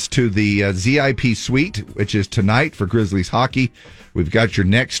tickets to the ZIP Suite, which is tonight for Grizzlies hockey. We've got your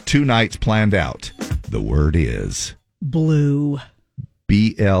next 2 nights planned out. The word is... blue.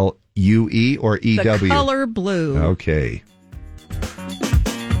 B-L-U-E or E-W? The color blue. Okay.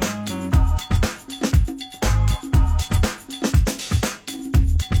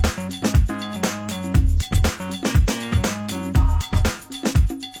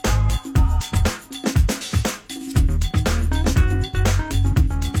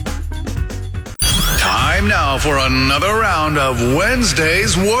 Time now for another round of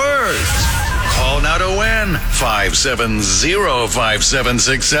Wednesday's Words. Call now to win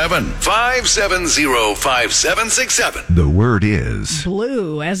 570-5767. 570-5767. The word is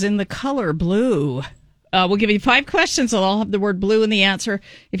blue, as in the color blue. We'll give you 5 questions. They'll all have the word blue in the answer.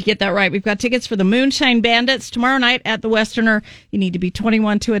 If you get that right, we've got tickets for the Moonshine Bandits tomorrow night at the Westerner. You need to be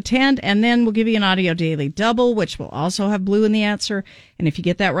 21 to attend. And then we'll give you an Audio Daily Double, which will also have blue in the answer. And if you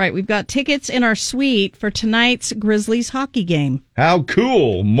get that right, we've got tickets in our suite for tonight's Grizzlies hockey game. How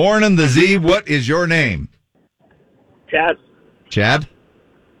cool. Morning, the Z. What is your name? Chad. Chad?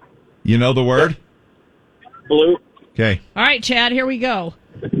 You know the word? Blue. Okay. All right, Chad, here we go.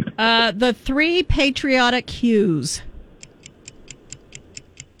 The 3 patriotic hues.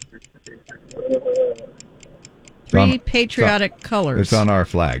 3 patriotic colors. It's on our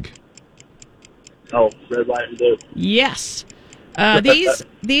flag. Oh, red, white, and blue. Yes.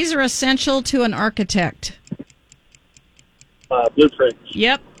 These are essential to an architect. Blueprints.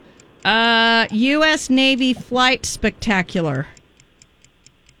 Yep. U.S. Navy flight spectacular.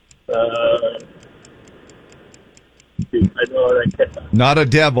 I know that. Not a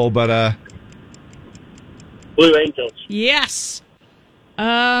devil, but Blue Angels. Yes.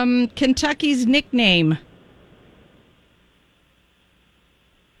 Kentucky's nickname.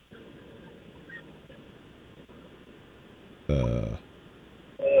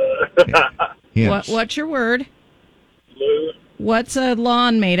 What's your word? Blue. What's a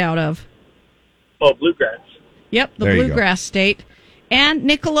lawn made out of? Oh, bluegrass. Yep, the bluegrass state. And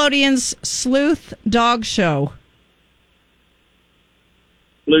Nickelodeon's Sleuth Dog Show.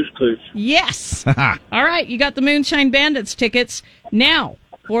 Blue's Clues. Yes. All right, you got the Moonshine Bandits tickets. Now,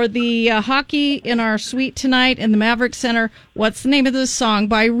 for the hockey in our suite tonight in the Maverick Center, what's the name of this song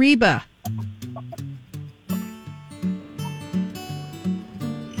by Reba?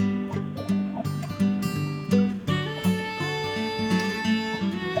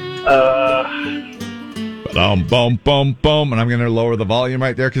 Boom, boom, boom. And I'm going to lower the volume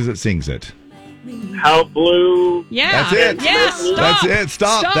right there because it sings it. How blue. Yeah. That's it. Yes. Stop. That's it.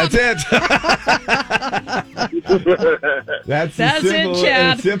 Stop. That's it. That's as simple, it,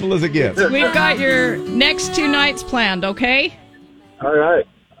 Chad. as simple as it gets. We've got your next 2 nights planned, okay? All right.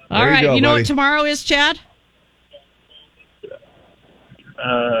 All right. You know what tomorrow is, Chad?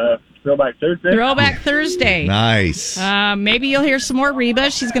 Throwback Thursday. Throwback Thursday. Nice. Maybe you'll hear some more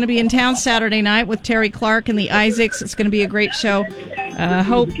Reba. She's going to be in town Saturday night with Terry Clark and the Isaacs. It's going to be a great show.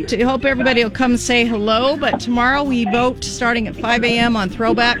 Hope everybody will come say hello. But tomorrow we vote starting at 5 a.m. on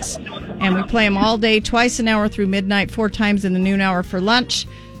Throwbacks, and we play them all day, twice an hour through midnight, 4 times in the noon hour for lunch.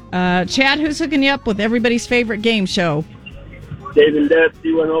 Chad, who's hooking you up with everybody's favorite game show? Dave and Deb,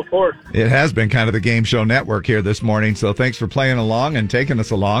 D104. It has been kind of the game show network here this morning, so thanks for playing along and taking us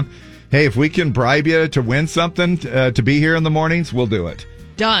along. Hey, if we can bribe you to win something to be here in the mornings, we'll do it.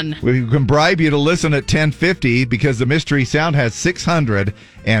 Done. We can bribe you to listen at 10:50 because the Mystery Sound has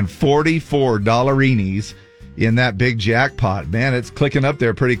 $644 in that big jackpot. Man, it's clicking up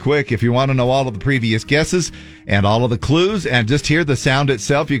there pretty quick. If you want to know all of the previous guesses and all of the clues and just hear the sound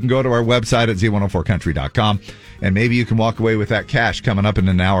itself, you can go to our website at z104country.com, and maybe you can walk away with that cash coming up in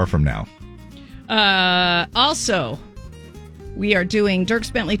an hour from now. Also, we are doing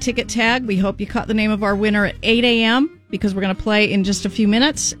Dierks Bentley Ticket Tag. We hope you caught the name of our winner at 8 a.m. because we're going to play in just a few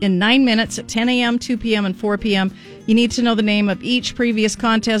minutes, in 9 minutes at 10 a.m., 2 p.m., and 4 p.m. You need to know the name of each previous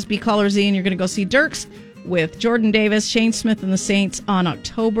contest, be caller Z, and you're going to go see Dierks with Jordan Davis, Shane Smith, and the Saints on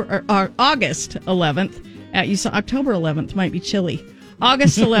August 11th at USANA. October 11th might be chilly.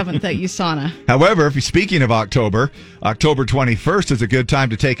 August 11th at USANA. However, if you're speaking of October 21st is a good time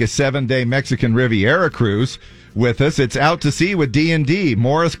to take a 7-day Mexican Riviera cruise with us. It's Out to Sea with D&D.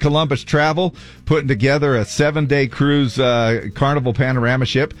 Morris Columbus Travel putting together a 7-day cruise Carnival Panorama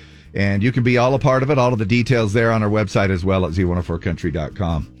ship, and you can be all a part of it. All of the details there on our website as well at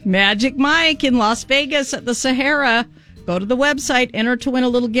Z104country.com. Magic Mike in Las Vegas at the Sahara. Go to the website, enter to win a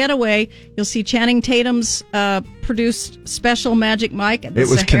little getaway. You'll see Channing Tatum's produced special Magic Mike at the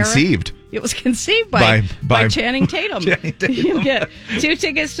Sahara. It was conceived by Channing Tatum. You'll get 2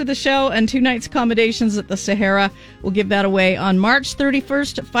 tickets to the show and 2 nights accommodations at the Sahara. We'll give that away on March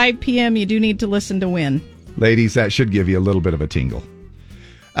 31st at 5 p.m. You do need to listen to win. Ladies, that should give you a little bit of a tingle.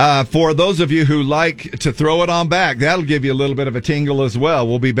 For those of you who like to throw it on back, that'll give you a little bit of a tingle as well.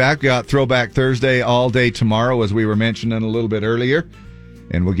 We'll be back. We got Throwback Thursday all day tomorrow, as we were mentioning a little bit earlier.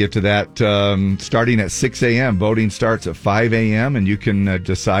 And we'll get to that starting at 6 a.m. Voting starts at 5 a.m. And you can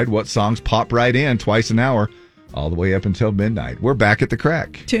decide what songs pop right in twice an hour, all the way up until midnight. We're back at the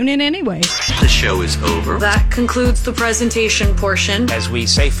Crack. Tune in anyway. The show is over. That concludes the presentation portion. As we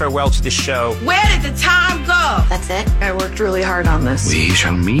say farewell to the show, Where did the time go? That's it. I worked really hard on this. We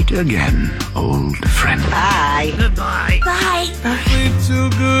shall meet again, old friend. Bye. goodbye. Bye. Too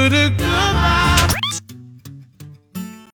good at goodbye.